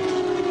in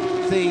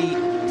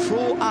the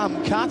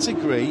Pro-Am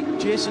category.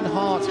 Jason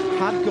Hart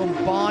had gone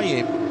by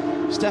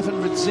him.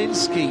 Stefan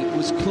Rudzinski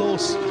was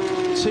close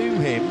to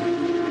him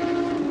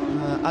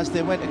as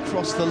they went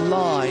across the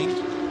line.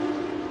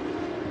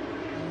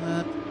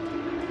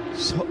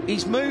 So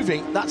he's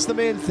moving, that's the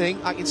main thing.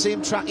 I can see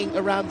him tracking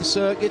around the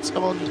circuit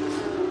on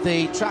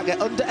the tracker.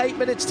 Under 8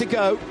 minutes to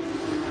go,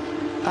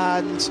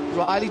 and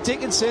Riley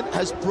Dickinson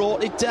has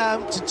brought it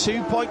down to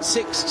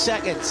 2.6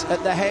 seconds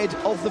at the head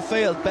of the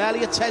field,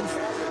 barely a tenth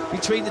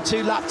between the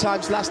two lap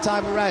times last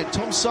time around.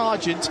 Tom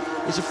Sargent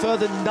is a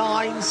further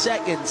 9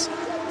 seconds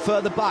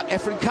further back.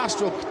 Efren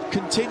Castro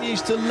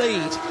continues to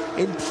lead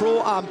in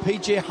Pro-Am.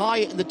 PJ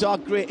Hyatt in the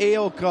dark grey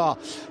AO car,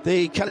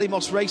 the Kelly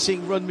Moss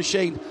Racing run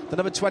machine. The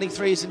number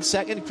 23 is in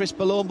second. Chris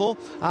Palomo,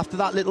 after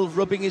that little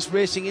rubbing his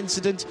racing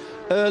incident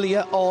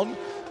earlier on,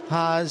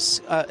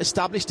 has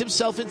established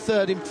himself in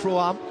third in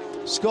Pro-Am.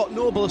 Scott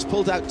Noble has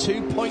pulled out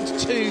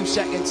 2.2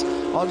 seconds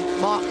on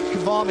Mark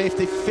Kavami. If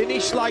they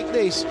finish like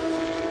this,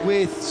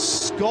 with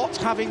Scott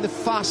having the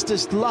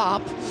fastest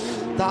lap,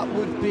 that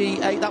would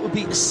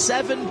be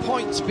 7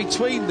 points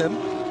between them,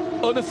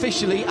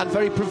 unofficially and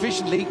very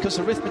provisionally, because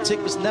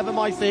arithmetic was never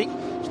my thing.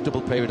 It was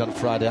double period on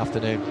Friday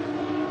afternoon.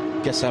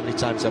 Guess how many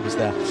times I was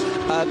there.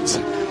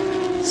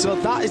 So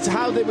that is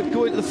how they would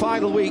go into the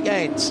final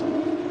weekend.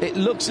 It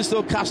looks as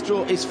though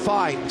Castro is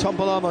fine. Tom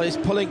Palama is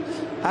pulling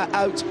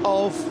out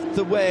of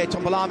the way.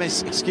 Tom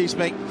Palamis, excuse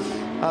me,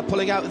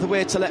 pulling out of the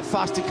way to let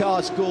faster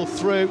cars go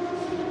through,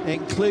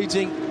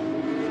 including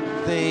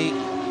the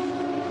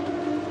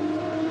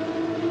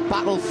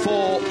battle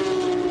for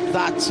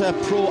that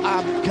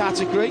Pro-Am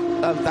category,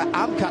 that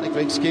Am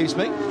category, excuse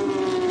me.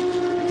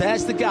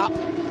 There's the gap,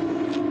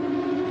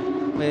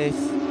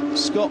 with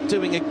Scott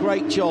doing a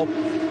great job.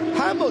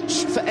 How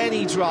much for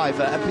any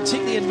driver, and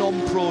particularly a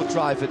non-pro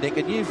driver, Nick,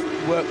 and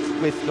you've worked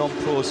with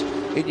non-pros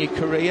in your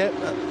career,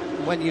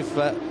 when you've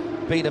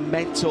been a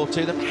mentor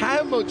to them.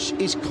 How much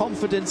is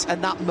confidence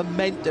and that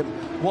momentum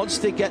once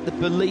they get the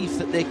belief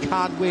that they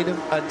can win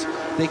them and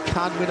they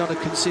can win on a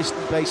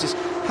consistent basis?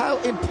 How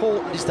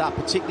important is that,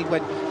 particularly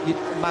when you're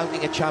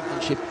mounting a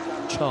championship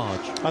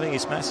charge? I think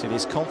it's massive.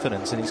 It's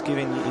confidence, and it's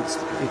giving.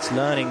 It's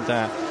learning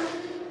that,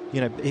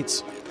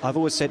 it's. I've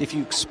always said, if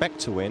you expect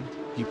to win,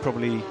 you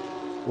probably,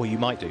 or you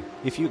might do.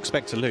 If you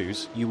expect to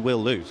lose, you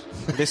will lose.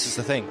 This is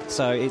the thing.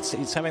 So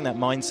it's having that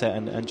mindset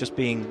and just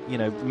being,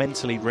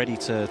 mentally ready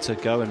to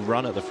go and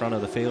run at the front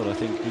of the field. I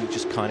think you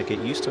just kind of get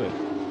used to it.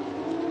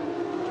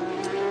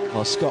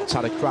 Well, Scott's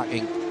had a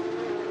cracking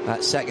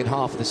second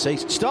half of the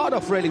season. Started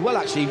off really well,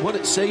 actually. He won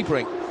at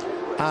Sebring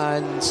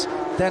and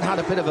then had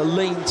a bit of a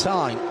lean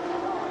time.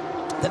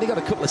 Then he got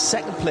a couple of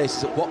second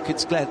places at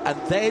Watkins Glen, and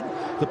then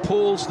the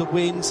poles, the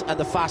wins, and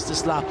the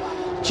fastest lap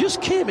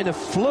just came in a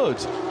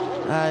flood,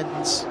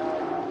 and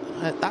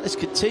that has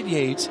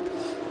continued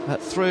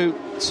through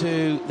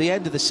to the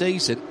end of the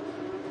season.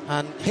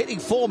 And hitting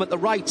form at the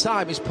right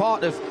time is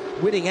part of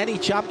winning any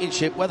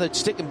championship, whether it's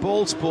stick and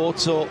ball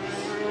sports or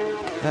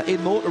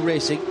in motor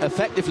racing.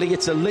 Effectively,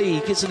 it's a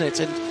league, isn't it?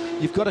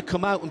 And you've got to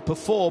come out and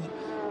perform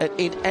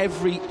in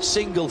every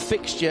single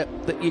fixture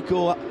that you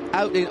go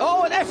out in.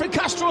 Oh, and Efren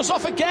Castro's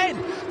off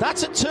again.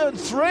 That's at turn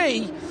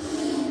 3.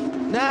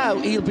 Now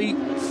he'll be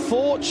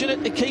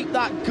fortunate to keep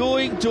that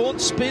going.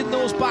 Don't spin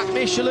those back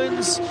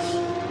Michelins.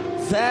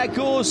 There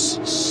goes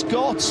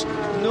Scott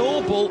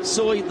Noble.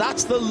 So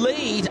that's the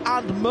lead,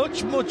 and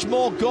much, much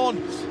more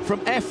gone from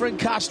Efren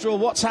Castro.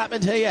 What's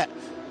happened here?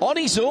 On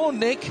his own,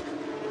 Nick.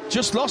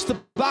 Just lost the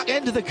back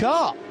end of the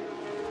car.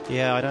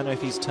 Yeah, I don't know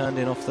if he's turned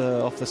in off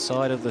the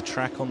side of the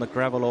track on the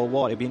gravel or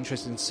what. It'd be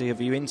interesting to see a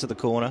view into the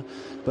corner.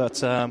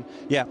 But,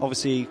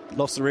 obviously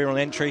lost the rear on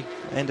entry,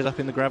 ended up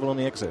in the gravel on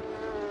the exit.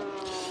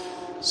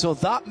 So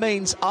that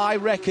means, I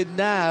reckon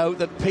now,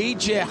 that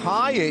PJ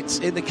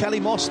Hyatt in the Kelly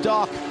Moss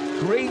Dark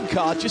green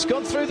car, just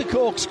gone through the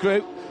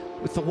corkscrew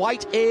with the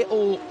white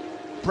AO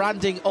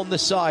branding on the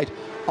side.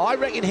 I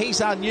reckon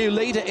he's our new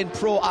leader in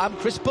Pro-Am.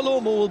 Chris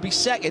Palomo will be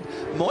second.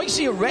 Moise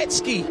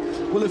Uretsky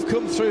will have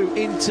come through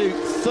into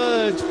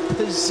third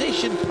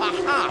position,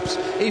 perhaps.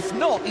 If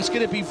not, he's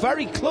going to be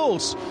very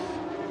close.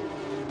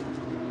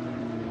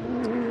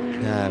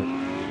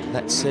 Now,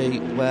 let's see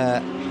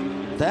where...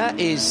 There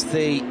is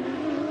the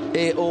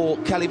AO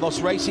Kelly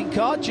Moss racing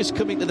car, just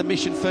coming to the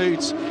Mission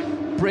Foods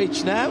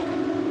bridge now.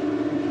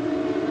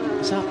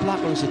 Is that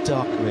black or is it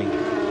dark green?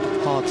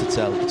 Hard to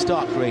tell. It's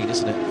dark green,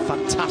 isn't it?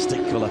 Fantastic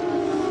colour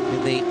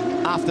in the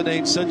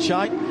afternoon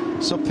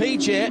sunshine. So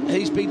PJ,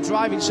 he's been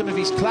driving some of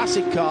his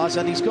classic cars,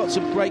 and he's got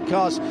some great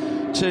cars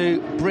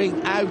to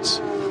bring out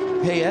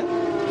here.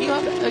 You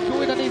have a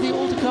go in any of the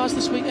older cars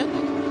this weekend?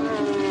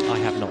 I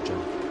have not,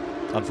 John,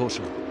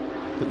 unfortunately.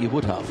 But you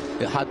would have,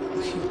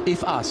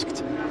 if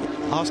asked.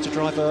 Asked to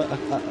drive a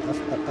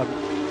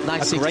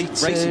 962 great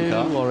racing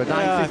car or a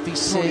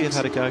 956. Probably have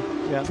had a go.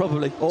 Yeah.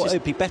 Probably. Or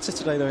it'd be better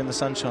today though in the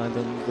sunshine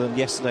than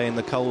yesterday in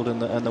the cold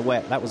and the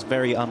wet. That was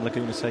very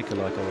un-Laguna Seca,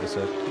 like I would have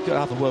said. You've got to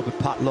have a word with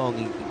Pat Long.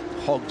 He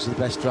hogs the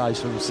best drives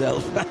for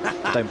himself.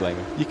 Don't blame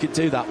him. You could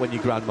do that when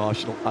you're Grand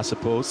Marshal, I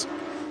suppose.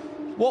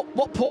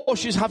 What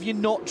Porsches have you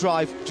not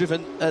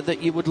driven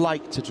that you would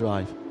like to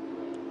drive?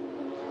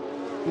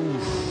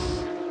 Oof.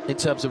 In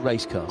terms of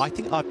race cars? I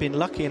think I've been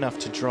lucky enough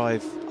to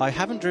drive... I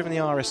haven't driven the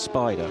RS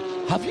Spider.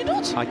 Have you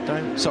not? I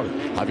don't... Sorry,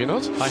 have you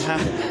not? I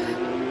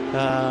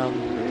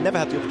haven't. Never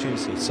had the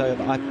opportunity. So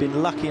I've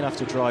been lucky enough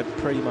to drive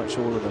pretty much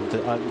all of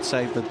them. I would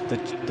say the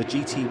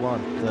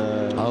GT1,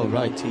 the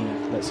 90,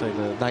 let's say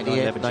the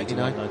 98,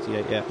 99,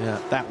 98,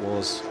 yeah. That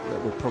was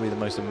probably the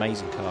most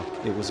amazing car.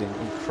 It was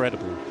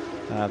incredible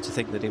to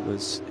think that it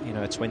was,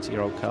 a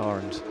 20-year-old car,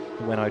 and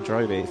when I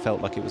drove it, it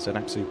felt like it was an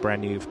absolute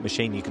brand new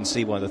machine. You can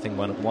see why the thing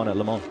won at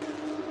Le Mans.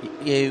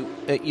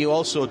 You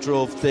also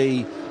drove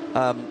the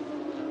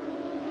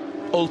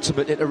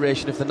ultimate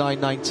iteration of the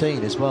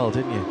 919 as well,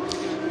 didn't you?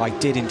 I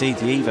did indeed,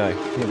 the Evo.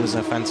 It was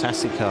a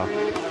fantastic car.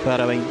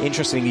 But,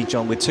 interestingly,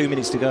 John, with 2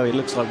 minutes to go, it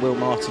looks like Will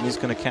Martin is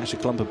going to catch a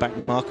clump of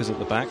back markers at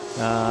the back.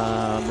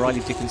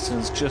 Riley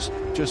Dickinson's just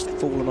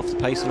fallen off the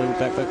pace a little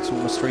bit, back to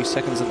almost 3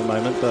 seconds at the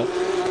moment, but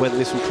whether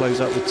this will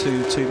close up with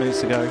two minutes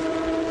to go.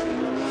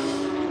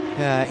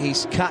 Yeah,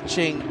 he's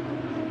catching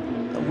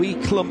a wee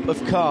clump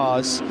of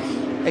cars.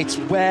 It's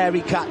where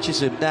he catches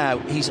them now.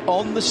 He's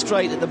on the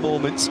straight at the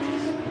moment,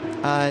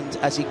 and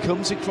as he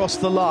comes across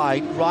the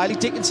line, Riley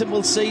Dickinson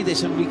will see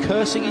this and be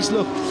cursing his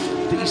luck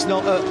that he's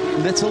not a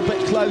little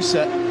bit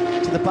closer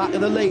to the back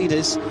of the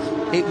leaders.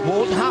 It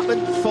won't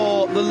happen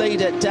for the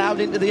leader down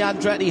into the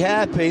Andretti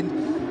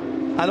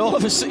hairpin. And all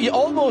of a sudden, you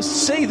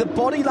almost see the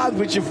body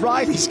language of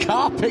Riley's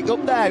car pick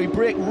up there. He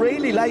braked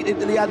really late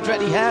into the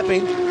Andretti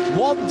hairpin.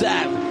 One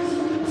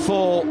down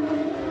for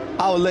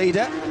our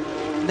leader.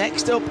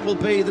 Next up will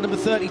be the number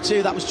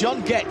 32. That was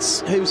John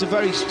Getz, who's a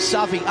very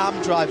savvy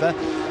AM driver.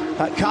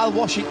 Kyle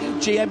Washington,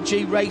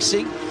 GMG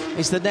Racing,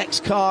 is the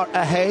next car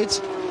ahead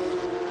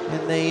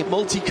in the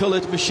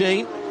multicoloured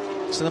machine.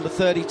 It's the number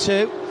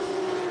 32.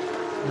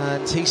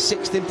 And he's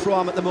 6th in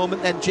Pro-Am at the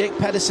moment. Then Jake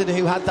Pedersen,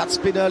 who had that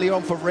spin earlier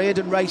on for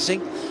Raiden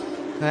Racing,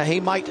 He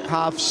might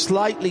have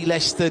slightly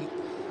less than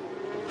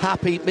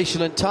happy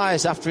Michelin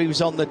tyres after he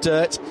was on the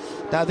dirt.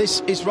 Now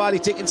this is Riley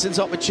Dickinson's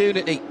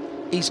opportunity.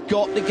 He's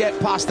got to get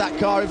past that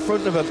car in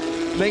front of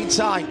him.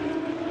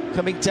 Meantime,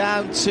 coming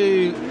down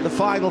to the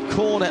final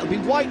corner, it'll be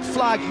white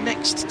flag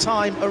next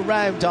time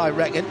around, I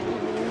reckon.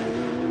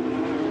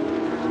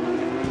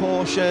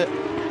 Porsche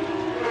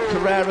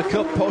Carrera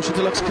Cup, Porsche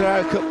Deluxe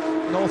Carrera Cup,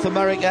 North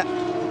America,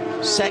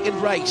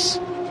 second race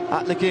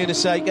at Laguna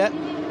Seca.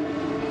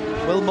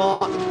 Will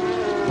Martin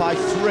by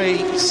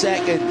 3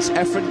 seconds.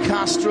 Efren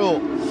Castro,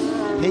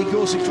 he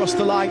goes across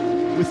the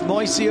line with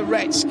Moise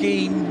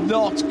Uretsky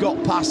not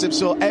got past him,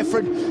 so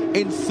Efren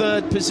in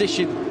third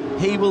position.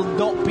 He will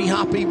not be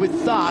happy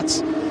with that.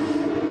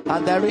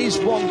 And there is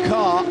one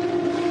car.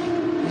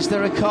 Is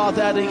there a car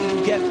there that you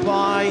can get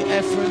by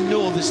Efren?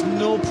 No, there's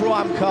no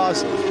Pro-Am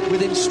cars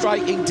within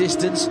striking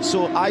distance,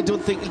 so I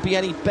don't think it'll be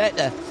any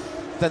better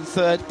than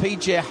third.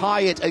 PJ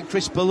Hyatt and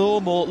Chris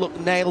Bellomo look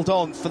nailed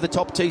on for the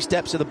top 2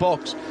 steps of the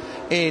box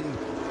in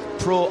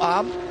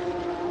Pro-Am.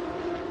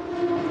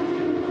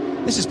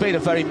 This has been a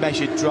very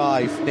measured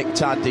drive, Nick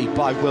Tandy,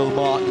 by Will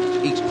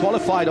Martin. He's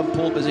qualified on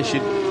pole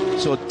position,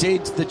 so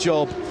did the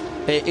job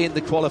in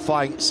the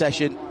qualifying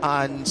session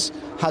and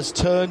has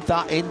turned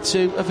that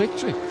into a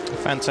victory. A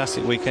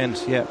fantastic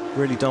weekend, yeah,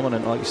 really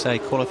dominant, like you say,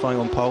 qualifying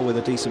on pole with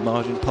a decent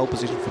margin, pole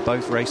position for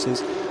both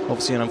races.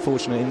 Obviously an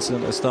unfortunate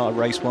incident at the start of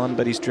race 1,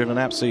 but he's driven an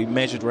absolutely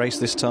measured race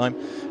this time,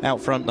 out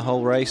front the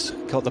whole race,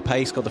 got the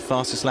pace, got the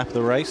fastest lap of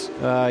the race.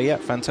 Yeah,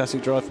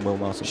 fantastic drive from Will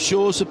Martin.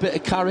 Shows a bit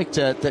of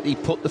character that he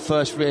put the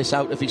first race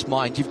out of his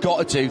mind. You've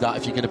got to do that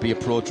if you're going to be a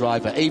pro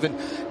driver. Even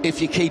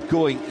if you keep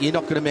going, you're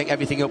not going to make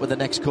everything up with the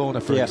next corner,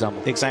 for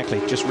example. Exactly,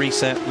 just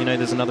reset,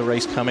 there's another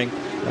race coming.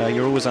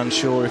 You're always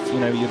unsure if,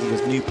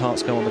 there's new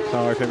parts go on the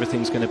car, if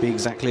everything's going to be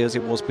exactly as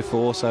it was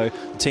before, so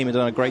the team have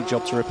done a great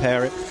job to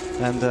repair it,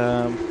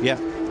 and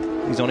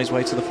he's on his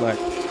way to the flag.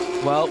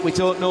 Well, we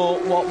don't know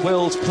what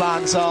Will's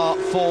plans are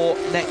for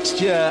next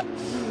year,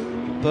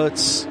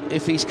 but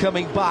if he's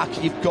coming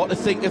back, you've got to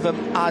think of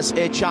him as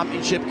a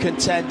championship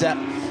contender,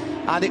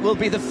 and it will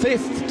be the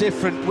 5th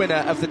different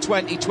winner of the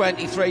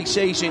 2023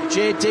 season.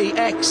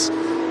 JDX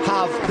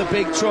have the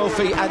big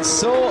trophy, and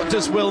so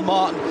does Will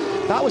Martin.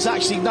 That was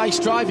actually nice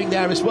driving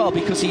there as well,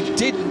 because he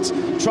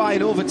didn't try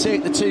and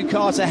overtake the 2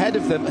 cars ahead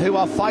of them who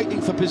are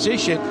fighting for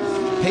position.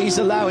 He's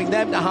allowing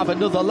them to have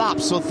another lap,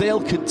 so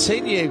they'll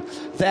continue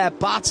their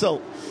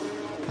battle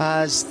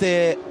as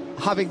they're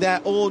having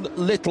their own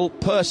little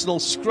personal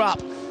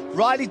scrap.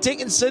 Riley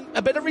Dickinson,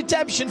 a bit of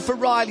redemption for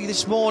Riley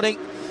this morning.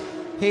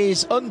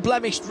 His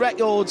unblemished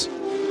record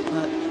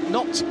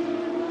not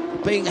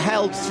being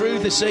held through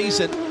the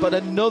season, but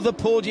another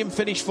podium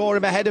finish for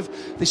him ahead of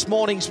this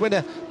morning's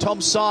winner,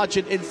 Tom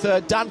Sargent, in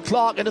third. Dan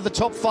Clark, another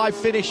top 5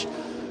 finish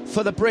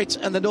for the Brit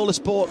and the Nola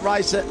Sport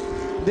Riser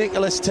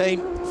Nicholas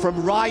team,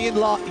 from Ryan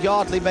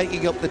Yardley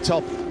making up the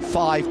top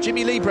 5.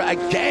 Jimmy Libra,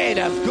 again,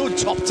 a good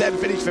top 10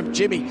 finish from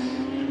Jimmy,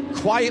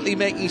 quietly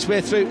making his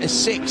way through to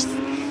 6th.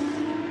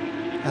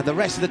 And the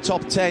rest of the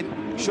top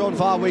 10, Sean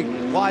Varwig,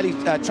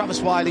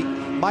 Travis Wiley,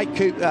 Mike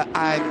Cooper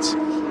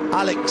and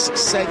Alex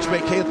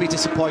Sedgwick. He'll be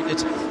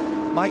disappointed.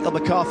 Michael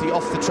McCarthy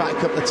off the track a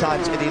couple of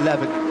times in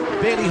 11.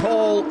 Bailey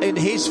Hall in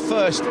his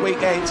first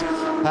weekend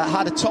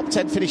had a top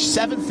 10 finish,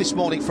 7th this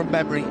morning from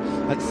memory,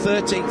 and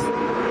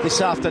 13th this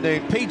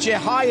afternoon. PJ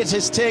Hyatt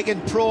has taken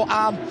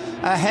Pro-Am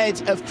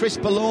ahead of Chris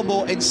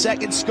Bellomo in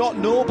second. Scott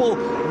Noble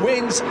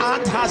wins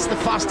and has the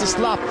fastest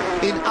lap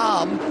in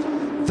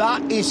Am.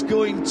 That is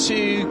going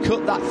to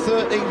cut that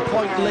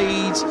 13-point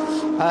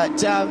lead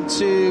down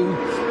to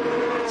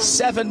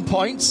 7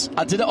 points.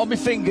 I did it on my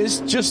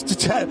fingers just to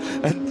check,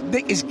 and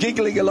Nick is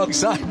giggling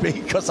alongside me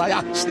because I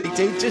actually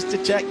did, just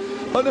to check.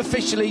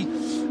 Unofficially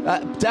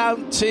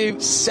down to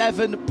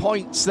 7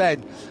 points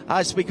then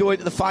as we go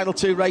into the final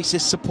 2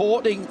 races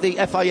supporting the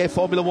FIA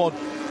Formula 1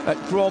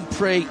 Grand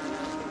Prix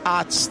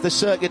at the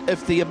Circuit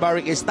of the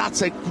Americas.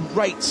 That's a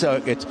great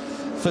circuit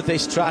for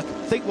this track.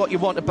 Think what you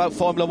want about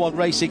Formula 1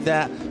 racing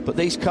there, but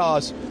these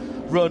cars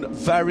run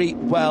very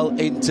well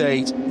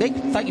indeed. Nick,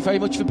 thank you very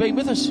much for being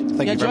with us.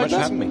 Thank you very much for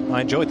having me. I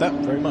enjoyed that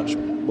very much.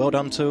 Well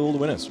done to all the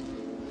winners.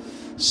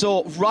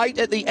 So right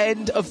at the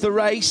end of the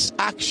race,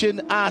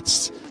 action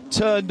at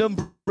turn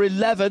number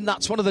 11.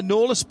 That's one of the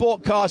Nola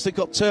Sport cars that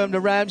got turned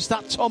around. Is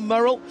that Tom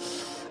Merrill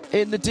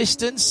in the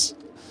distance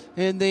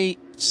in the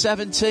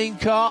 17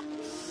 car?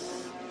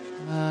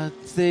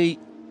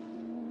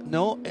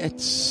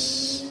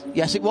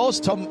 Yes, it was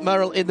Tom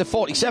Merrill in the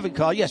 47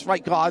 car. Yes,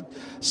 right car. I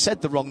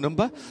said the wrong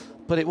number,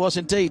 but it was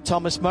indeed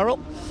Thomas Merrill.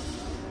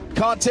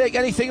 Can't take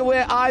anything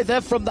away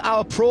either from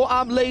our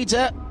Pro-Am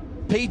leader,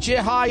 PJ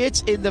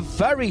Hyatt, in the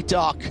very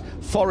dark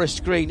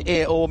forest green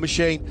AO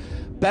machine.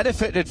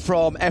 Benefited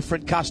from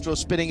Efren Castro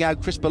spinning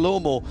out. Chris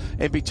Bellomo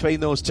in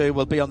between those two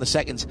will be on the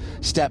second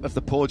step of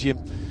the podium.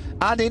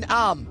 And in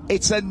Am,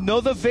 it's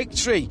another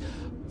victory.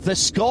 The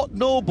Scott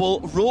Noble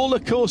roller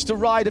coaster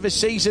ride of a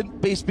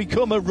season has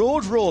become a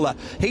road roller.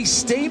 He's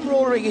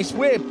steamrolling his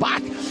way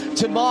back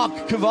to Mark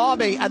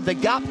Kavami, and the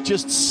gap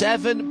just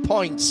 7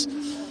 points.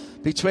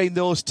 between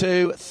those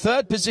two.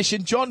 Third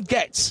position, John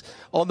Getz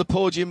on the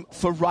podium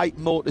for Wright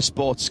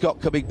Motorsport.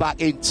 Scott coming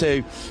back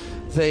into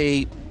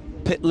the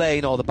pit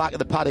lane or the back of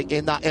the paddock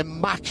in that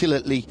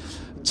immaculately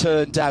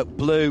turned out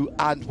blue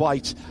and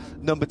white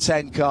number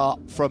 10 car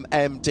from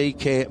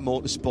MDK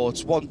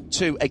Motorsports.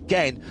 1-2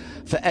 again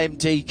for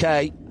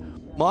MDK.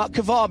 Mark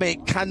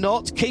Kavami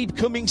cannot keep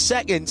coming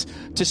second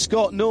to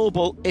Scott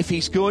Noble if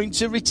he's going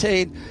to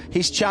retain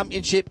his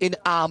championship in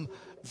AM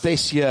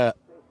this year.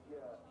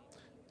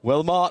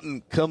 Will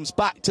Martin comes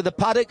back to the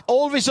paddock.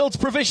 All results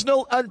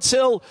provisional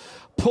until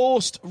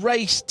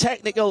post-race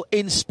technical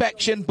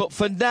inspection. But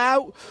for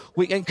now,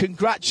 we can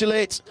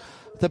congratulate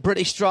the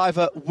British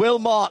driver, Will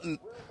Martin,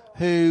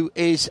 who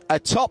is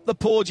atop the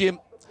podium.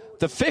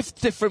 The fifth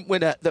different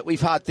winner that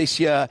we've had this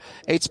year.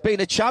 It's been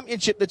a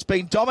championship that's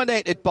been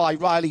dominated by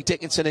Riley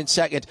Dickinson in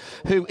second,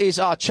 who is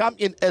our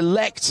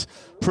champion-elect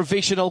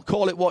provisional,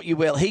 call it what you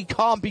will. He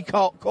can't be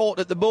caught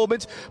at the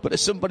moment, but as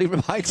somebody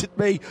reminded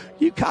me,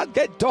 you can't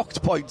get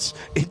docked points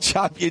in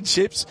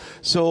championships,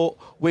 so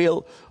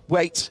we'll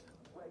wait.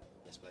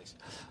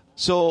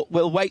 So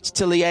we'll wait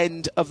till the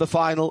end of the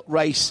final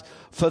race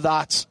for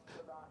that.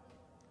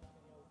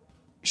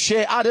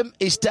 Shea Adam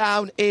is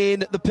down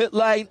in the pit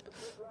lane.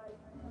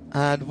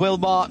 And Will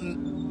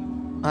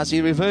Martin, as he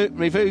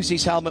reviews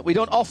his helmet, we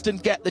don't often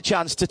get the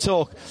chance to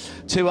talk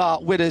to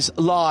our winners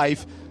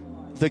live.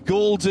 The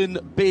golden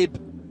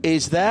bib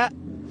is there.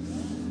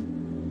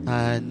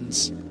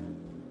 And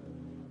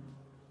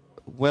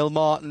Will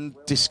Martin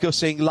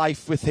discussing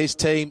life with his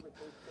team.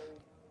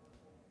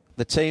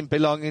 The team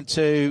belonging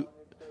to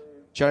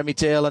Jeremy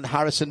Dale and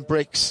Harrison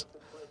Bricks,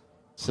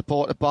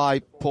 supported by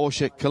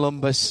Porsche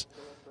Columbus.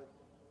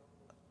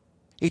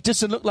 He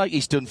doesn't look like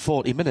he's done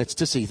 40 minutes,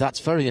 does he?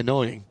 That's very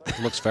annoying.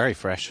 Looks very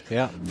fresh,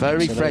 yeah.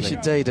 Very fresh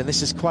indeed, and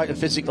this is quite a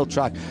physical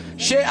track.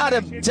 Shea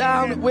Adam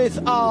down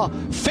with our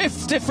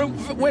fifth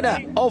different winner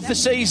of the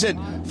season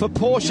for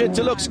Porsche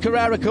Deluxe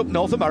Carrera Cup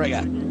North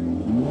America.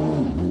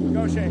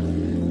 Go, Shea.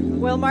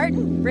 Will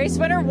Martin, race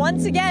winner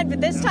once again,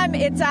 but this time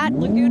it's at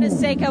Laguna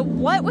Seca.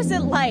 What was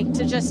it like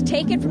to just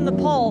take it from the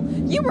pole?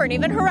 You weren't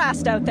even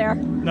harassed out there.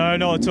 No,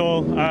 not at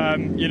all.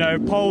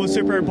 Pole was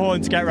super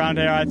important to get around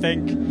here, I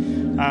think.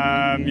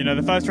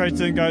 The first race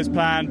didn't go as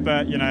planned,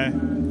 but,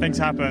 things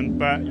happen.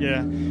 But,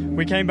 yeah,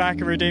 we came back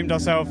and redeemed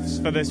ourselves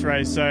for this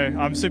race, so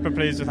I'm super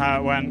pleased with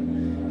how it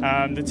went.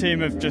 The team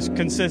have just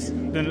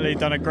consistently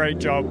done a great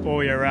job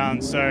all year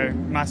round, so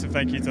massive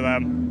thank you to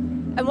them.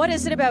 And what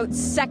is it about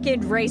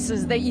second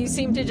races that you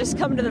seem to just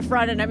come to the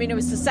front? And, it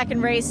was the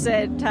second race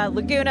at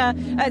Laguna.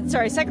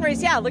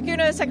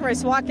 Laguna, second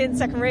race Watkins,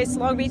 second race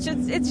Long Beach.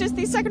 It's just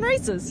these second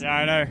races. Yeah,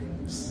 I know.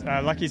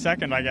 Lucky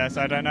second, I guess.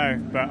 I don't know.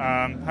 But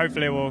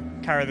hopefully we'll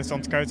carry this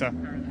on to Kota.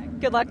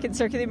 Good luck in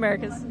Circuit of the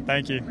Americas.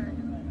 Thank you.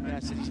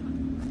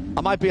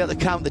 I might be able to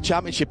count the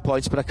championship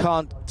points, but I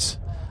can't.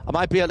 I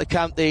might be able to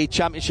count the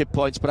championship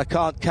points, but I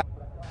can't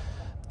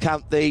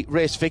count the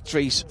race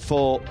victories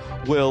for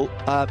Will.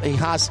 He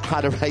has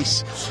had a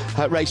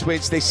race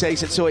wins this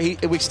season, so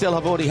we still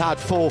have only had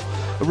 4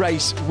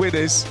 race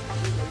winners.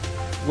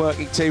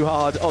 Working too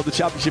hard on the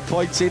championship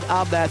points in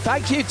and there.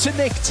 Thank you to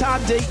Nick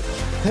Tandy,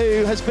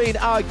 who has been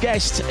our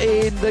guest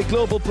in the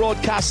Global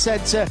Broadcast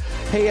Centre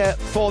here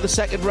for the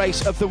second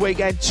race of the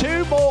weekend.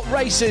 2 more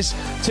races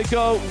to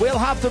go. We'll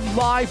have them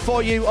live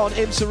for you on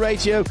IMSA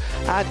Radio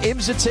and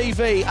IMSA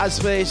TV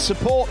as we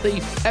support the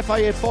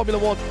FIA Formula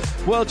One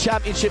World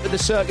Championship in the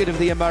Circuit of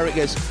the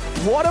Americas.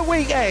 What a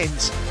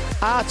weekend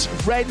at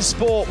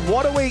Rennsport.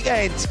 What a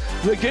weekend.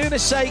 Laguna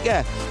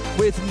Seca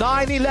with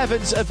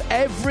 911s of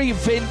every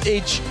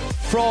vintage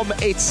from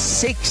its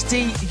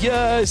 60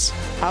 years.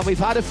 And we've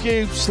had a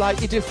few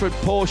slightly different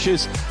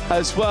Porsches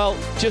as well.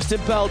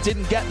 Justin Bell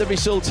didn't get the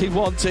result he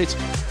wanted.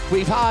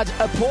 We've had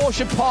a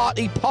Porsche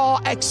party par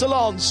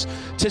excellence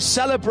to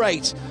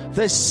celebrate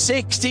the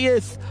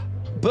 60th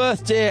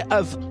birthday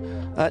of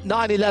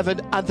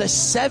 911 and the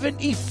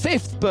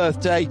 75th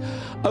birthday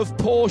of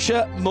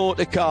Porsche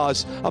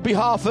Motorcars. On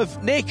behalf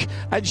of Nick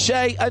and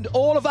Shea and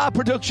all of our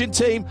production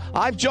team,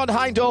 I'm John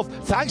Hindorf.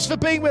 Thanks for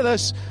being with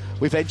us.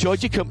 We've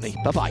enjoyed your company.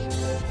 Bye-bye.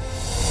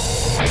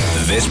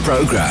 This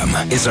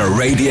program is a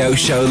Radio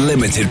Show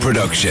Limited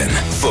production.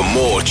 For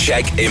more,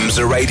 check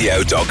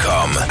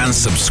imsaradio.com and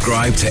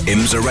subscribe to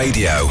IMSA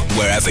Radio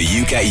wherever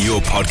you get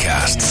your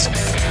podcasts.